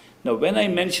 Now, when I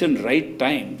mention right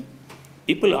time,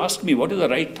 people ask me, what is the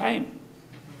right time?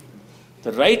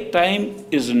 The right time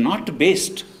is not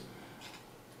based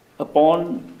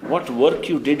upon what work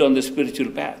you did on the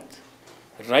spiritual path.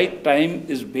 Right time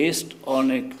is based on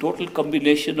a total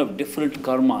combination of different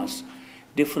karmas,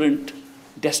 different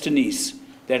destinies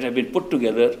that have been put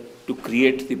together to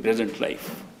create the present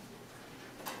life.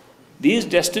 These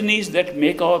destinies that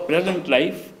make our present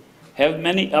life have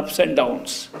many ups and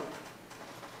downs.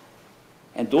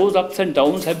 And those ups and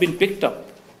downs have been picked up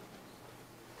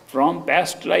from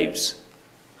past lives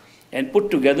and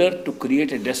put together to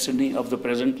create a destiny of the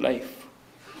present life.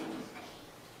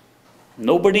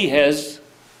 Nobody has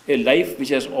a life which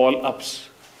has all ups,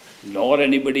 nor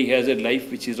anybody has a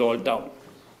life which is all down.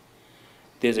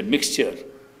 There's a mixture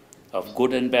of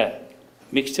good and bad,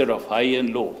 mixture of high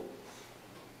and low.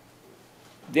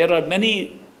 There are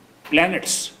many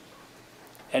planets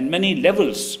and many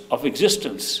levels of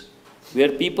existence where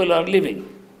people are living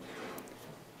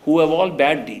who have all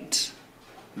bad deeds.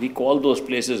 We call those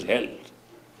places hell.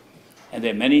 And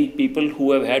there are many people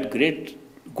who have had great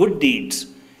good deeds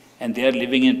and they are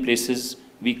living in places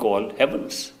we call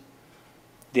heavens.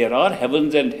 There are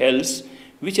heavens and hells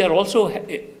which are also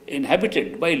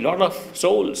inhabited by a lot of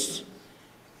souls,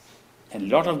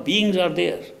 and a lot of beings are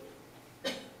there.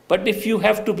 But if you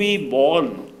have to be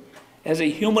born as a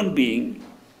human being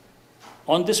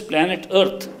on this planet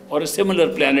Earth or a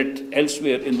similar planet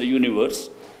elsewhere in the universe,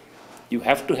 you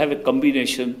have to have a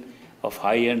combination of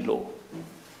high and low.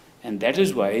 And that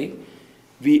is why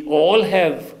we all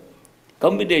have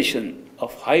combination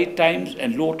of high times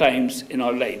and low times in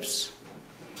our lives.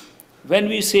 When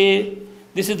we say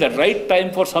this is the right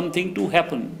time for something to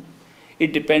happen,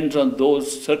 it depends on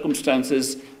those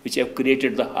circumstances which have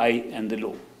created the high and the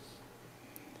low.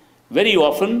 Very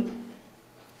often,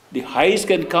 the highs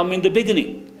can come in the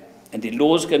beginning and the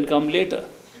lows can come later,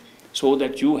 so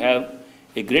that you have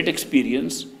a great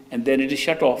experience and then it is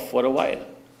shut off for a while.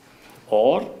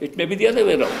 Or it may be the other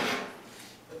way around.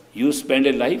 You spend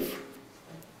a life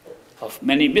of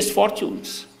many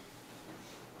misfortunes,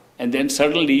 and then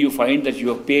suddenly you find that you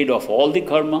have paid off all the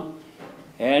karma,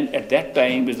 and at that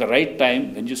time is the right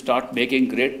time when you start making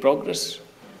great progress.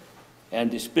 And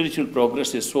the spiritual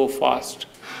progress is so fast,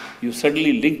 you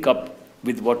suddenly link up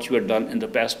with what you had done in the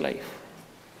past life.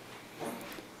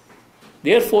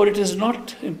 Therefore, it is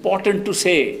not important to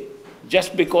say,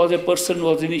 just because a person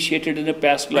was initiated in a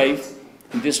past life,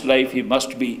 in this life he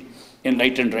must be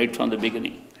enlightened right from the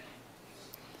beginning.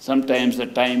 Sometimes the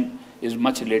time is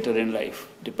much later in life,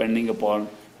 depending upon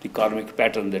the karmic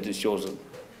pattern that is chosen.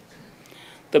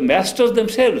 The masters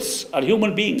themselves are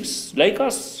human beings like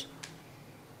us.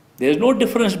 There is no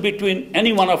difference between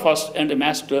any one of us and a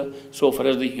master so far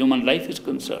as the human life is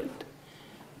concerned.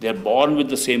 They are born with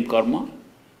the same karma.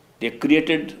 They are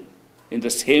created in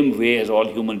the same way as all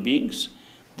human beings.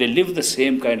 They live the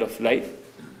same kind of life.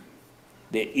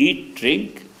 They eat,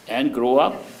 drink, and grow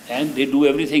up, and they do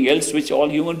everything else which all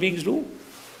human beings do.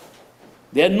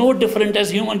 They are no different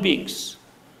as human beings.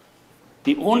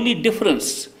 The only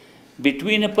difference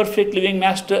between a perfect living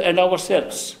master and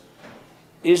ourselves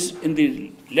is in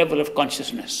the level of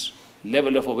consciousness,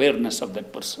 level of awareness of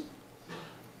that person.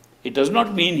 It does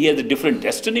not mean he has a different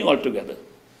destiny altogether.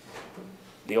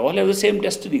 They all have the same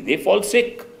destiny. They fall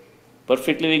sick.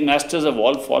 Perfect living masters have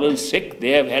all fallen sick.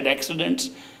 They have had accidents.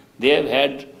 They have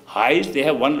had highs. They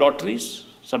have won lotteries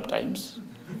sometimes.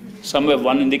 Some have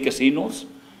won in the casinos.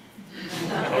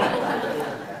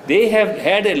 They have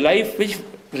had a life which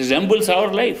resembles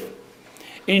our life.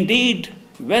 Indeed,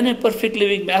 when a perfect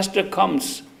living master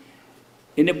comes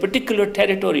in a particular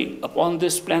territory upon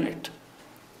this planet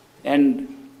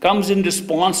and comes in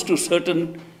response to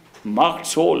certain marked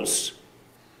souls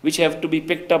which have to be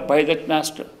picked up by that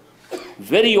master,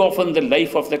 very often the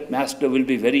life of that master will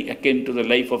be very akin to the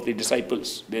life of the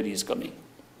disciples where he is coming.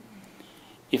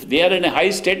 If they are in a high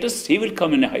status, he will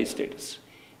come in a high status.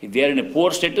 If they are in a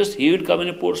poor status, he will come in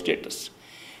a poor status.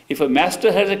 If a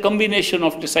master has a combination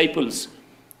of disciples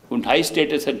in high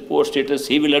status and poor status,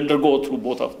 he will undergo through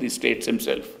both of these states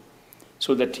himself,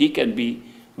 so that he can be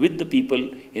with the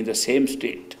people in the same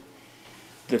state.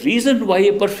 The reason why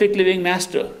a perfect living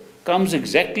master comes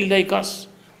exactly like us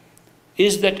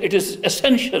is that it is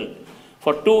essential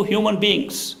for two human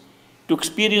beings to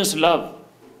experience love,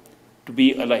 to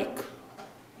be alike.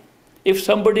 If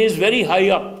somebody is very high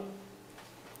up,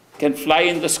 can fly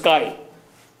in the sky,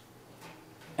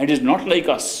 and is not like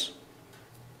us,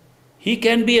 he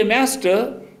can be a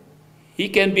master, he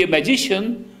can be a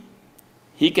magician,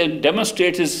 he can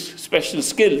demonstrate his special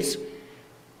skills,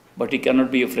 but he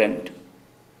cannot be a friend.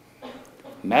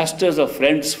 Masters are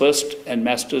friends first and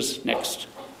masters next.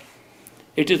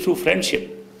 It is through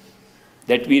friendship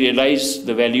that we realize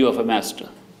the value of a master.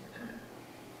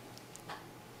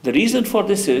 The reason for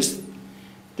this is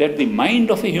that the mind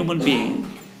of a human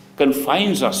being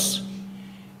confines us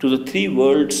to the three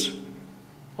worlds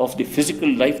of the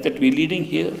physical life that we're leading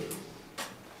here,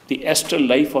 the astral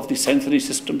life of the sensory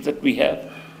systems that we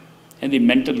have, and the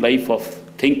mental life of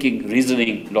thinking,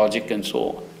 reasoning, logic, and so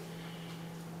on.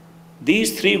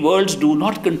 These three worlds do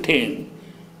not contain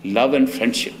love and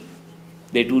friendship.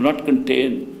 They do not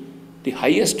contain the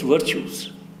highest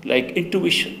virtues like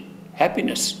intuition,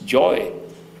 happiness, joy,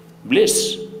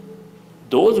 bliss.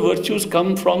 Those virtues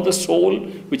come from the soul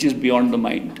which is beyond the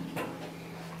mind.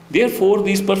 Therefore,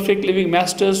 these perfect living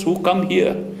masters who come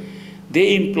here,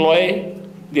 they employ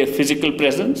their physical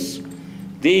presence,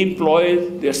 they employ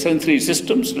their sensory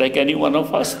systems like any one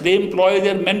of us, they employ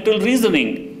their mental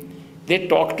reasoning. They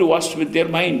talk to us with their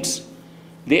minds.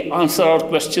 They answer our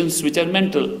questions which are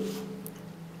mental,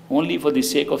 only for the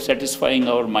sake of satisfying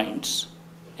our minds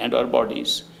and our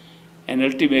bodies. And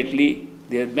ultimately,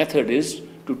 their method is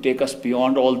to take us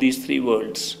beyond all these three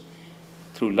worlds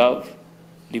through love,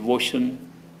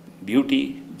 devotion,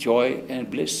 beauty, joy, and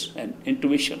bliss, and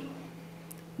intuition.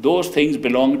 Those things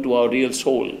belong to our real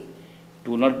soul,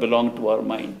 do not belong to our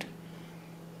mind.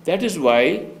 That is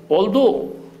why,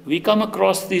 although we come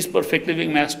across these perfect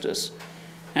living masters,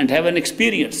 and have an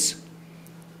experience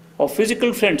of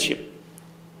physical friendship,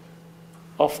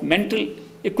 of mental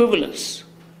equivalence,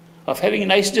 of having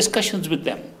nice discussions with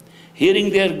them, hearing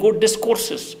their good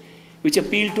discourses which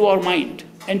appeal to our mind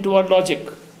and to our logic.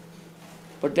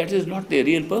 But that is not their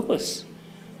real purpose.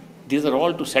 These are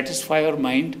all to satisfy our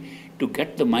mind, to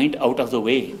get the mind out of the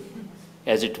way,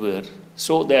 as it were,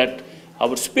 so that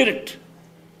our spirit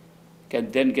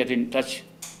can then get in touch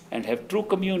and have true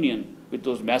communion with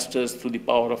those masters through the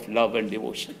power of love and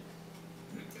devotion.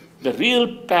 The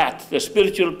real path, the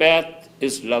spiritual path,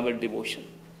 is love and devotion.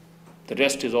 The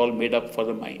rest is all made up for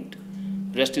the mind.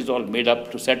 The rest is all made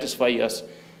up to satisfy us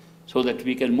so that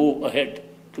we can move ahead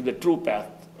to the true path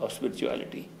of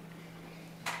spirituality.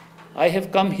 I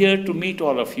have come here to meet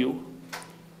all of you,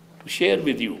 to share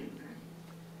with you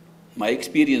my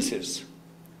experiences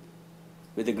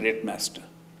with the great master.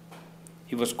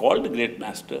 He was called the great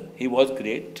master. He was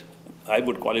great. I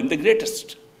would call him the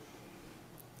greatest.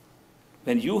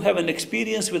 When you have an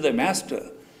experience with a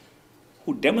master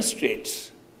who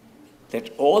demonstrates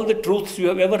that all the truths you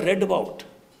have ever read about,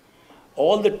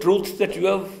 all the truths that you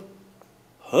have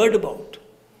heard about,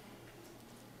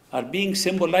 are being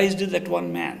symbolized in that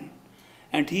one man,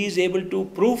 and he is able to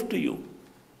prove to you,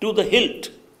 to the hilt,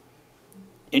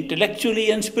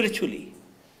 intellectually and spiritually,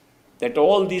 that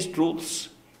all these truths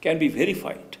can be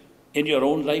verified in your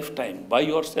own lifetime by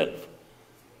yourself.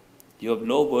 You have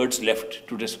no words left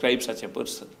to describe such a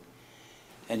person.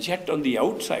 And yet on the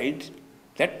outside,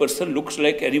 that person looks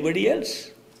like anybody else.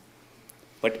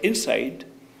 But inside,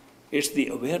 it's the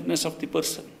awareness of the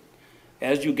person.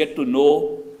 As you get to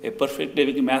know a perfect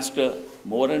living master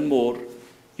more and more,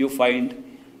 you find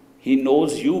he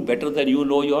knows you better than you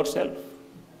know yourself.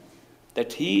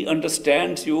 That he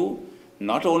understands you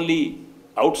not only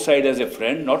outside as a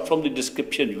friend, not from the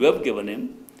description you have given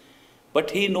him,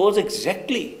 but he knows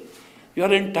exactly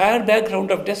your entire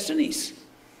background of destinies.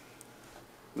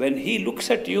 When he looks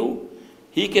at you,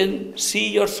 he can see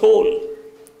your soul.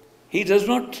 He does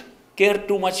not care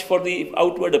too much for the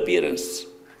outward appearance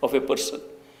of a person.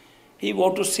 He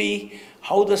wants to see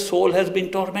how the soul has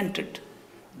been tormented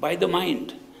by the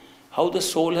mind, how the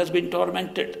soul has been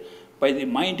tormented by the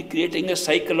mind creating a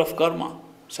cycle of karma,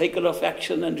 cycle of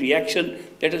action and reaction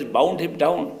that has bound him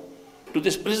down to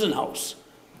this prison house.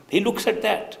 He looks at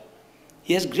that.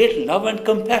 He has great love and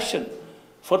compassion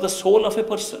for the soul of a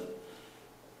person.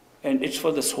 And it's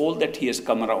for the soul that he has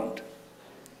come around.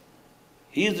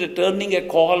 He is returning a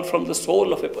call from the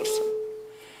soul of a person.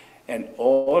 And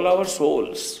all our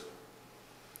souls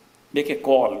make a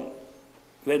call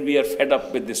when we are fed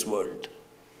up with this world.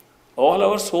 All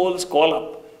our souls call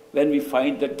up when we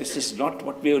find that this is not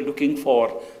what we are looking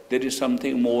for, there is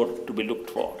something more to be looked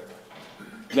for.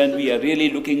 When we are really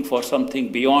looking for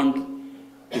something beyond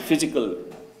the physical,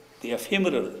 the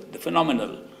ephemeral, the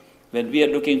phenomenal, when we are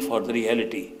looking for the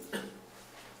reality,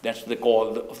 that's the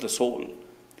call of the soul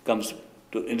comes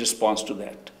in response to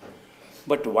that.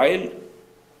 But while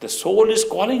the soul is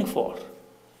calling for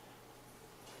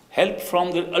help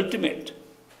from the ultimate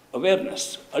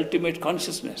awareness, ultimate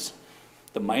consciousness,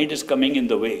 the mind is coming in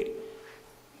the way.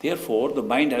 Therefore, the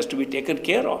mind has to be taken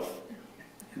care of.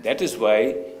 That is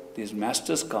why these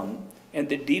masters come and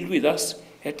they deal with us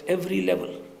at every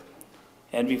level.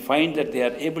 And we find that they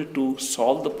are able to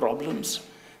solve the problems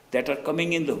that are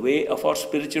coming in the way of our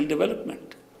spiritual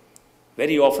development.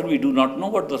 Very often we do not know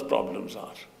what those problems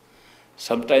are.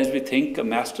 Sometimes we think a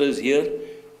master is here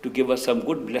to give us some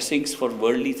good blessings for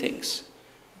worldly things.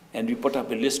 And we put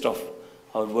up a list of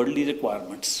our worldly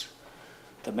requirements.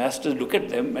 The masters look at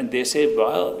them and they say,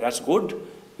 well, that's good.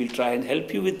 We'll try and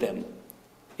help you with them.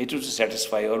 It is to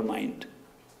satisfy our mind.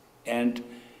 And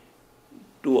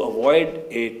to avoid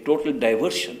a total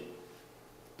diversion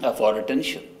of our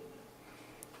attention.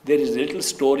 There is a little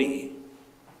story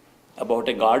about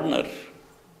a gardener.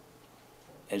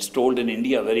 It's told in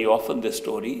India very often, this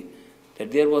story,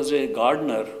 that there was a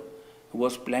gardener who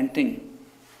was planting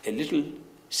a little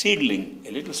seedling,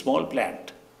 a little small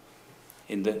plant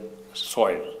in the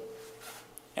soil.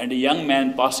 And a young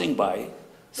man passing by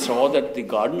saw that the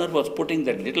gardener was putting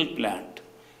that little plant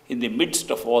in the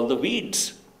midst of all the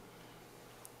weeds.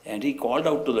 And he called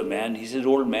out to the man, he said,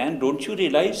 old man, don't you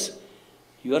realize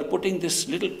you are putting this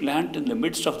little plant in the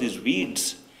midst of these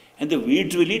weeds and the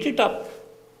weeds will eat it up.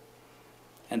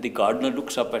 And the gardener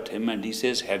looks up at him and he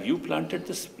says, have you planted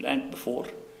this plant before?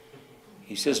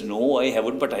 He says, no, I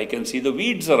haven't, but I can see the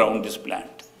weeds around this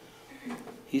plant.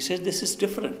 He says, this is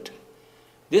different.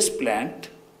 This plant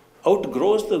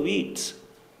outgrows the weeds.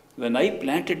 When I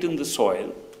plant it in the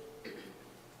soil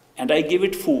and I give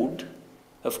it food,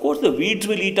 of course the weeds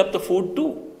will eat up the food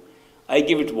too. I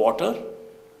give it water,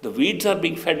 The weeds are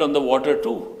being fed on the water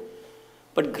too.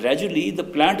 But gradually the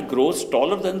plant grows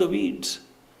taller than the weeds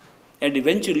and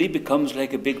eventually becomes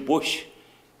like a big bush.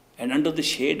 And under the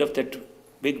shade of that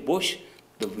big bush,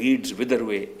 the weeds wither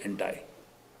away and die.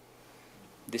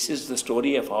 This is the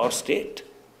story of our state.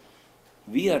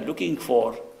 We are looking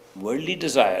for worldly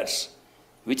desires,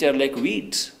 which are like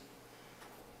weeds.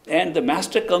 And the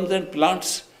Master comes and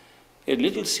plants a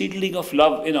little seedling of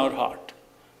love in our heart.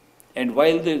 And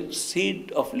while the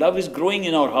seed of love is growing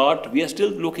in our heart, we are still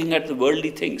looking at the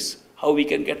worldly things, how we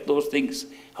can get those things,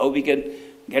 how we can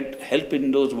get help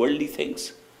in those worldly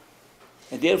things.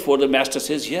 And therefore the Master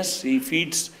says, yes, he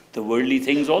feeds the worldly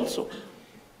things also.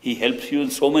 He helps you in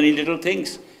so many little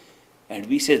things. And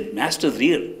we said, Master's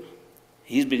real.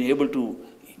 He's been able to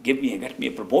get me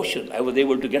a promotion. I was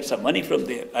able to get some money from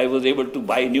there. I was able to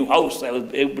buy a new house. I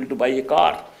was able to buy a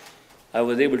car. I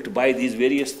was able to buy these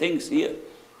various things here.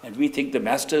 And we think the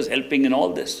Master is helping in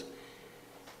all this.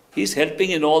 He's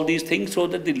helping in all these things so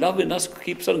that the love in us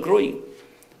keeps on growing.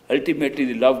 Ultimately,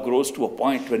 the love grows to a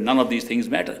point where none of these things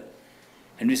matter.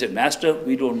 And we said, Master,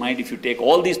 we don't mind if you take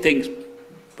all these things,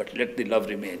 but let the love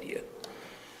remain here.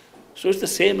 So it's the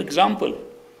same example,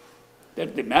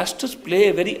 that the Masters play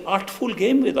a very artful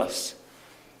game with us,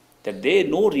 that they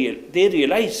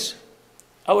realize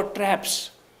our traps.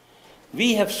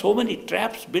 We have so many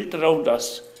traps built around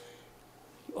us,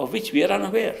 of which we are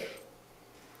unaware.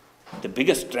 The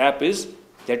biggest trap is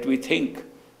that we think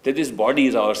that this body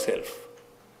is ourself.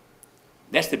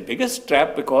 That's the biggest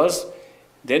trap, because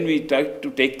then we try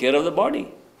to take care of the body.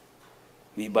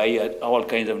 We buy all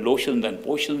kinds of lotions and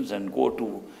potions and go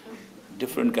to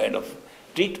different kind of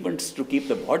treatments to keep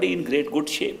the body in great good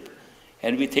shape.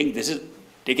 And we think this is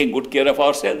taking good care of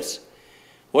ourselves.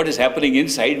 What is happening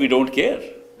inside, we don't care.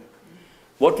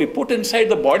 What we put inside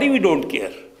the body, we don't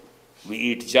care. We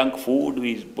eat junk food,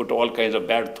 we put all kinds of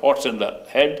bad thoughts in the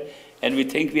head, and we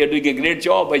think we are doing a great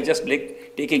job by just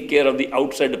taking care of the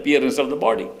outside appearance of the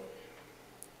body.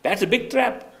 That's a big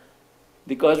trap,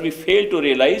 because we fail to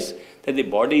realize that the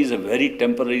body is a very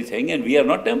temporary thing and we are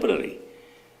not temporary.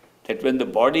 That when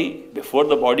before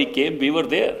the body came, we were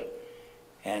there.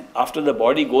 And after the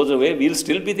body goes away, we'll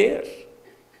still be there.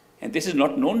 And this is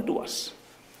not known to us.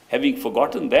 Having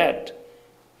forgotten that,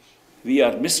 we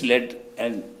are misled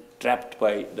and trapped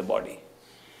by the body.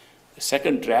 The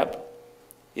second trap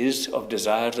is of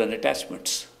desires and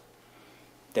attachments.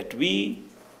 That we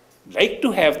like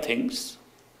to have things,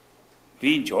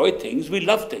 we enjoy things, we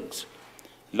love things.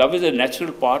 Love is a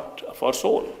natural part of our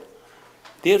soul.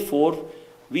 Therefore,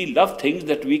 we love things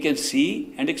that we can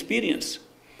see and experience.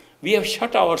 We have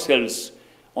shut ourselves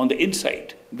on the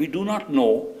inside. We do not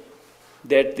know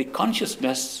that the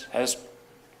consciousness has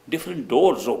different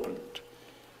doors opened.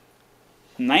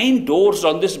 9 doors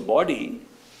on this body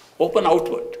open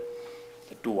outward.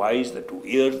 The 2 eyes, the 2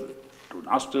 ears, the 2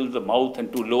 nostrils, the mouth,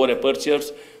 and 2 lower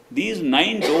apertures. These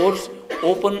 9 doors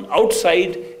open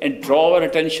outside and draw our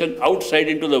attention outside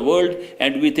into the world,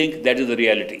 and we think that is the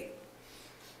reality.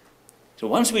 So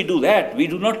once we do that, we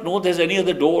do not know there's any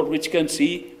other door which can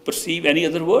perceive any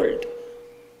other world.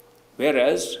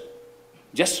 Whereas,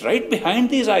 just right behind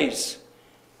these eyes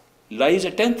lies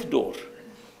a 10th door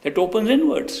that opens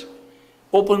inwards,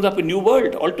 opens up a new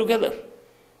world altogether.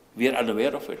 We are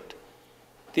unaware of it.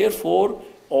 Therefore,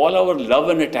 all our love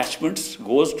and attachments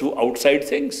goes to outside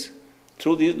things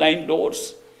through these 9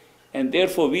 doors. And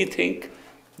therefore we think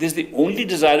this the only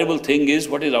desirable thing is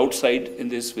what is outside in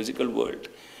this physical world.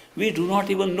 We do not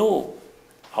even know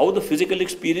how the physical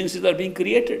experiences are being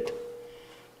created.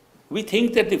 We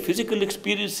think that the physical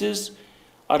experiences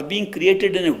are being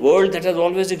created in a world that has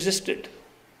always existed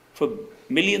for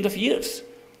millions of years,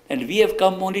 and we have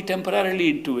come only temporarily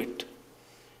into it.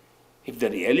 If the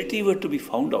reality were to be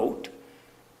found out,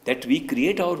 that we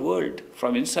create our world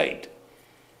from inside,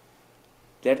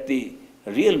 that the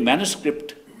real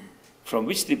manuscript from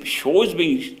which the show is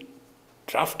being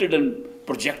drafted and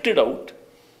projected out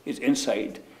is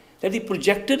inside, that the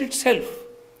projector itself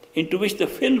into which the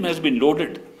film has been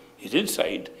loaded is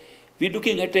inside. We're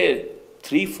looking at a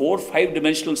 3, 4,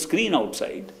 5-dimensional screen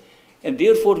outside, and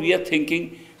therefore we are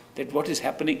thinking that what is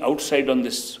happening outside on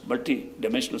this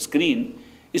multi-dimensional screen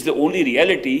is the only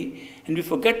reality, and we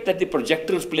forget that the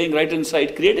projector is playing right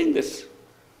inside, creating this.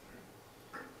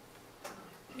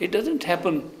 It doesn't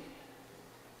happen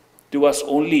to us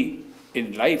only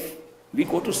in life. We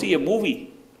go to see a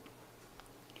movie,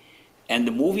 and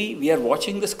the movie, we are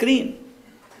watching the screen.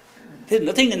 There's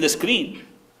nothing in the screen.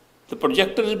 The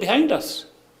projector is behind us.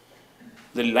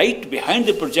 The light behind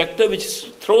the projector which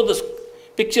throws the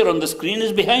picture on the screen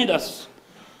is behind us.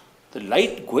 The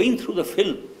light going through the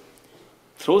film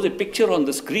throws a picture on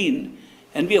the screen,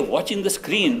 and we are watching the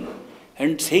screen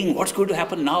and saying, what's going to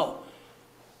happen now?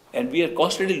 And we are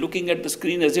constantly looking at the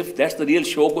screen as if that's the real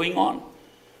show going on.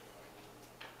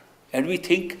 And we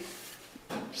think,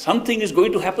 something is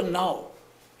going to happen now.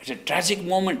 It's a tragic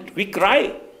moment. We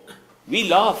cry. We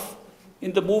laugh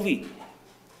in the movie.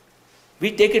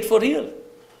 We take it for real.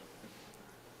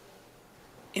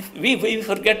 If we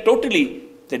forget totally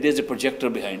that there's a projector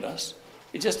behind us.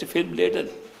 It's just a film later.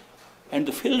 And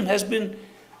the film has been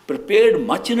prepared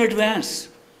much in advance.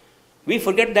 We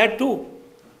forget that too.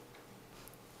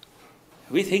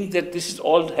 We think that this is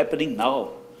all happening now.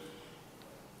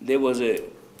 There was an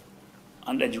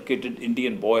uneducated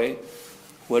Indian boy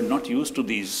who were not used to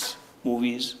these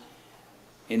movies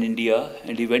in India,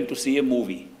 and he went to see a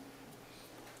movie.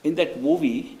 In that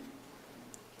movie,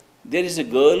 there is a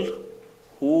girl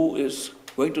who is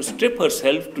going to strip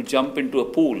herself to jump into a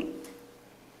pool.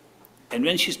 And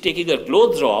when she's taking her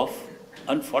clothes off,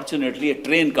 unfortunately a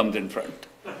train comes in front.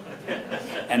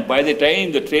 And by the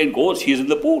time the train goes, she's in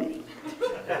the pool.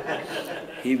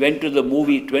 He went to the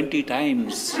movie 20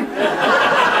 times.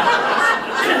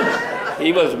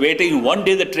 He was waiting, one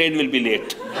day the train will be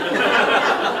late.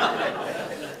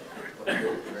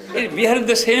 We are in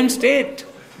the same state.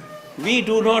 We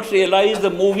do not realize the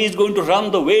movie is going to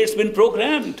run the way it's been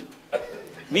programmed.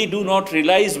 We do not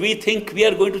realize, we think we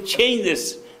are going to change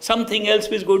this. Something else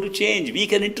is going to change. We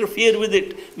can interfere with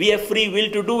it. We have free will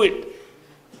to do it.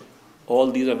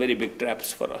 All these are very big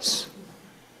traps for us.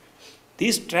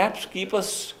 These traps keep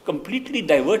us completely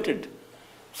diverted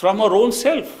from our own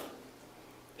self.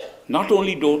 Not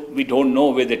only do we don't know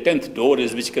where the 10th door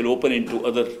is which can open into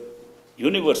other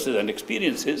universes and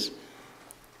experiences,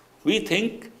 we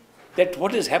think that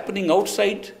what is happening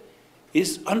outside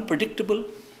is unpredictable.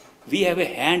 We have a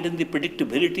hand in the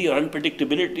predictability or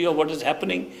unpredictability of what is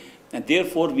happening, and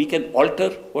therefore we can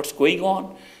alter what's going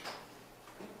on.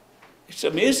 It's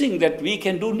amazing that we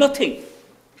can do nothing.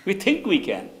 We think we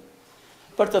can.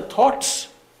 But the thoughts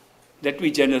that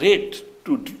we generate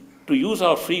to use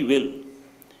our free will,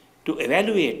 to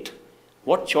evaluate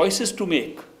what choices to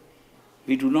make,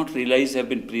 we do not realize have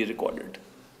been pre-recorded.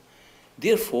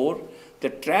 Therefore, the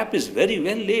trap is very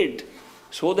well laid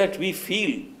so that we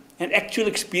feel an actual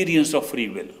experience of free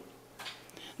will.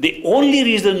 The only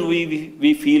reason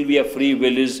we feel we have free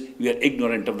will is we are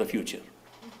ignorant of the future.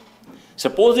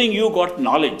 Supposing you got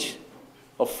knowledge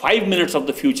of 5 minutes of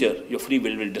the future, your free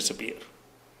will disappear.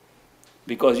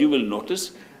 Because you will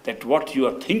notice that what you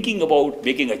are thinking about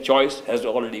making a choice has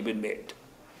already been made.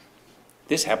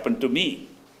 This happened to me.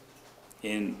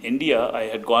 In India, I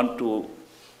had gone to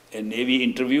a Navy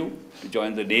interview to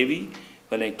join the Navy.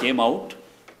 When I came out,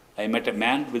 I met a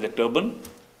man with a turban.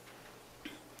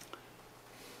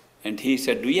 And he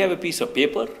said, "Do you have a piece of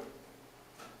paper?"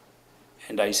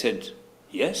 And I said,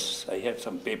 "Yes, I had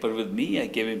some paper with me." I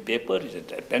gave him paper. He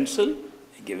said, "A pencil."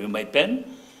 I gave him my pen.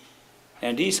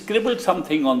 And he scribbled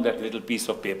something on that little piece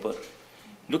of paper,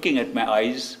 looking at my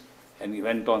eyes, and he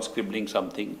went on scribbling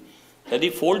something. Then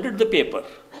he folded the paper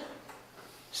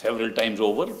several times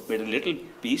over, made a little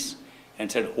piece,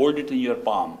 and said, "Hold it in your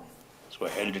palm." So I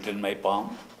held it in my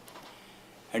palm.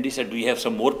 And he said, "Do you have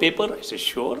some more paper?" I said,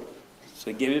 "Sure."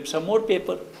 So I gave him some more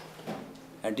paper.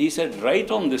 And he said, "Write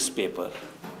on this paper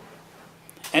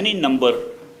any number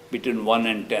between 1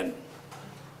 and 10.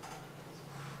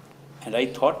 And I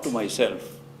thought to myself,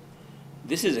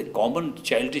 this is a common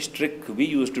childish trick we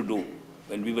used to do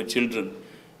when we were children.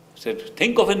 Said,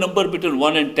 think of a number between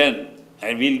 1 and 10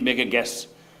 and we'll make a guess.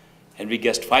 And we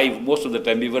guessed 5. Most of the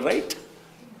time we were right.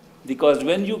 Because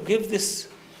when you give this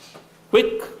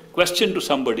quick question to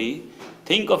somebody,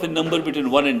 think of a number between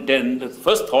 1 and 10, the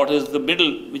first thought is the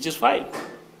middle, which is 5.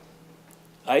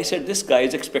 I said, this guy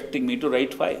is expecting me to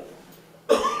write 5.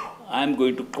 I'm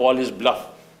going to call his bluff.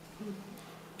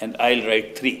 And I'll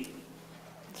write 3.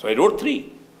 So I wrote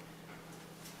 3.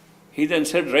 He then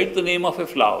said, write the name of a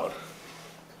flower.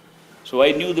 So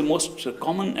I knew the most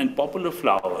common and popular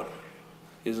flower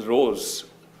is rose.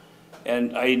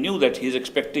 And I knew that he's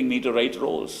expecting me to write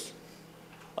rose.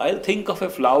 I'll think of a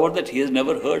flower that he has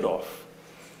never heard of.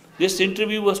 This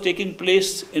interview was taking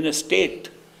place in a state,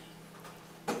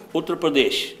 Uttar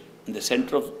Pradesh, in the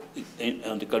center of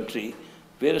the country,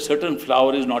 where a certain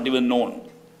flower is not even known.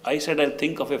 I said, I'll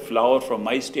think of a flower from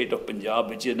my state of Punjab,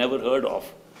 which you never heard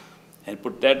of, and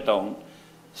put that down.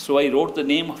 So I wrote the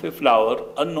name of a flower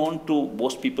unknown to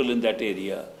most people in that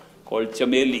area, called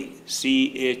chameli,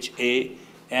 Chameli.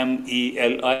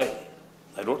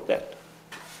 I wrote that.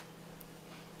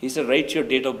 He said, write your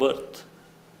date of birth.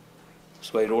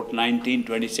 So I wrote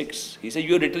 1926. He said,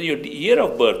 you have written your year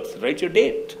of birth, write your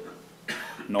date.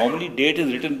 Normally date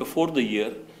is written before the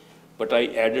year, but I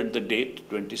added the date,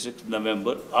 26th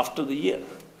November, after the year.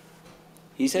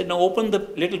 He said, now open the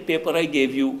little paper I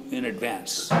gave you in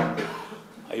advance.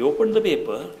 I opened the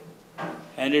paper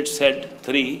and it said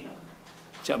 3,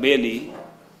 Chameli,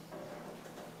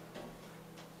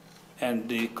 and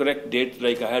the correct date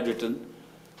like I had written,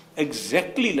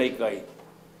 exactly like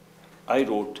I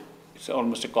wrote. It's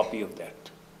almost a copy of that.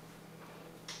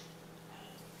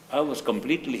 I was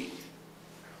completely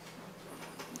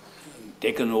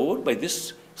taken over by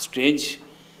this strange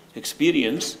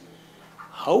experience.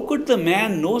 How could the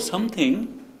man know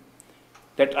something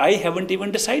that I haven't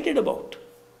even decided about?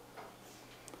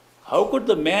 How could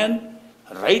the man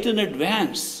write in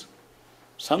advance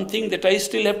something that I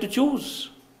still have to choose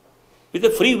with a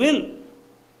free will,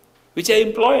 which I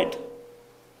employed?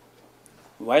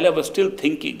 While I was still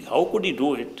thinking, how could he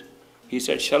do it? He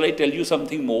said, shall I tell you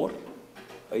something more?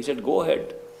 I said, go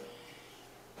ahead.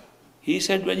 He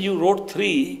said, when you wrote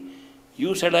 3,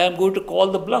 you said, I am going to call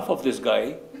the bluff of this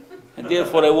guy, and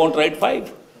therefore I won't write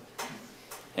 5.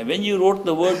 And when you wrote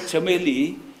the word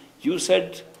chameli, you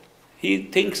said, he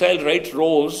thinks I'll write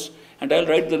rose, and I'll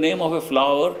write the name of a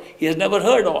flower he has never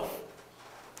heard of.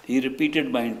 He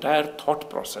repeated my entire thought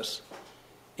process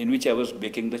in which I was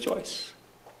making the choice.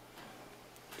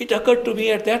 It occurred to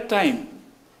me at that time,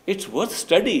 it's worth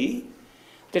study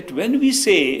that when we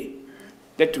say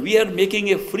that we are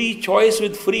making a free choice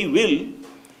with free will,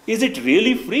 is it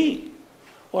really free?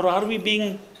 Or are we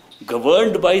being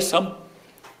governed by some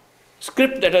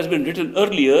script that has been written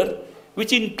earlier,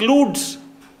 which includes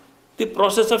the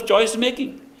process of choice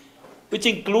making, which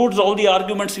includes all the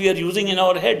arguments we are using in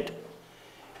our head?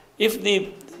 If the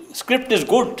script is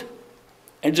good,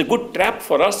 and it's a good trap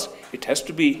for us, it has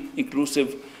to be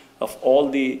inclusive of all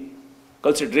the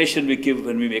consideration we give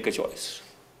when we make a choice.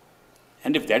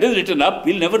 And if that is written up,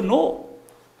 we'll never know.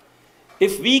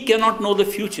 If we cannot know the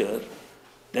future,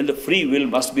 then the free will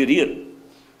must be real.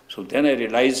 So then I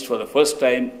realized for the first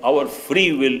time, our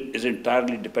free will is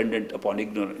entirely dependent upon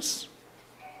ignorance.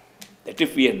 That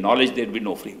if we had knowledge, there'd be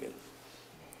no free will.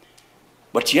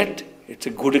 But yet, it's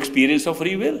a good experience of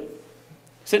free will.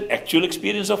 It's an actual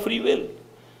experience of free will.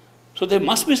 So there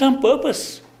must be some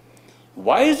purpose.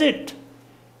 Why is it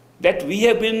that we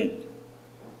have been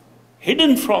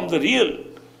hidden from the real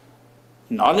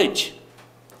knowledge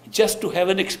just to have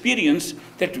an experience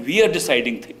that we are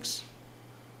deciding things?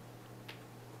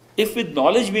 If with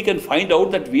knowledge we can find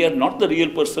out that we are not the real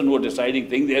person who are deciding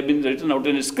things, they have been written out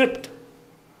in a script,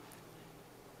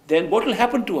 then what will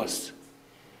happen to us?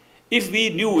 If we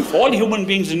knew, if all human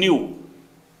beings knew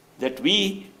that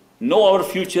we know our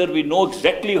future, we know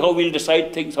exactly how we'll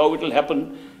decide things, how it will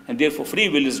happen, and therefore free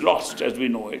will is lost as we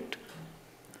know it,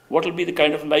 what will be the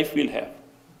kind of life we'll have?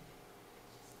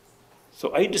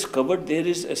 So I discovered there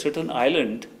is a certain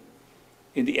island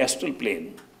in the astral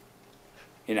plane,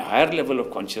 in a higher level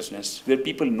of consciousness, where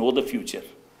people know the future.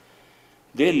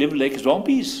 They live like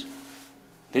zombies.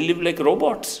 They live like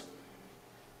robots.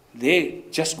 They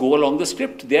just go along the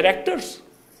script. They are actors.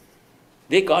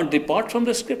 They can't depart from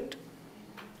the script.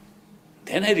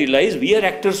 Then I realized we are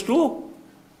actors too.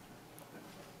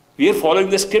 We are following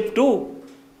the script too.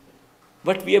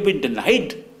 But we have been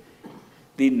denied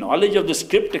the knowledge of the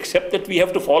script, except that we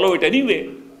have to follow it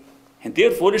anyway. And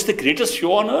therefore it's the greatest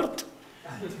show on earth.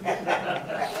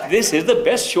 This is the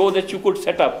best show that you could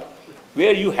set up,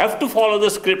 where you have to follow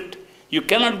the script. You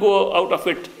cannot go out of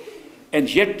it,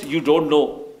 and yet you don't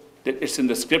know that it's in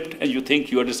the script, and you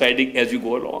think you are deciding as you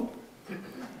go along.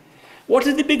 What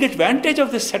is the big advantage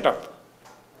of this setup?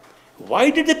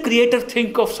 Why did the Creator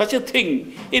think of such a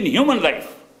thing in human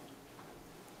life?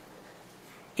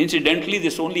 Incidentally,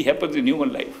 this only happens in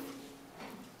human life.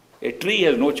 A tree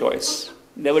has no choice,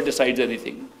 never decides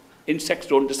anything. Insects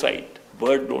don't decide,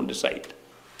 birds don't decide.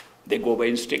 They go by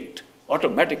instinct,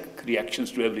 automatic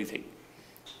reactions to everything.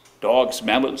 Dogs,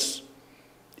 mammals.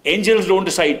 Angels don't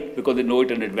decide because they know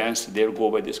it in advance, they go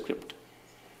by the script.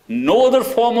 No other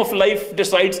form of life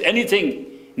decides anything.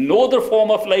 No other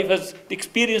form of life has the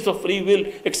experience of free will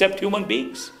except human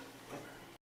beings.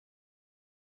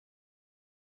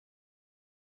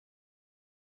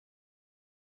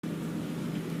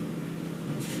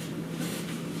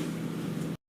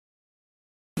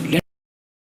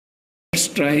 Let's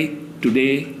try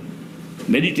today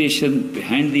meditation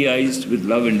behind the eyes with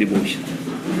love and devotion,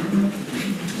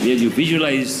 where you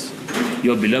visualize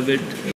your beloved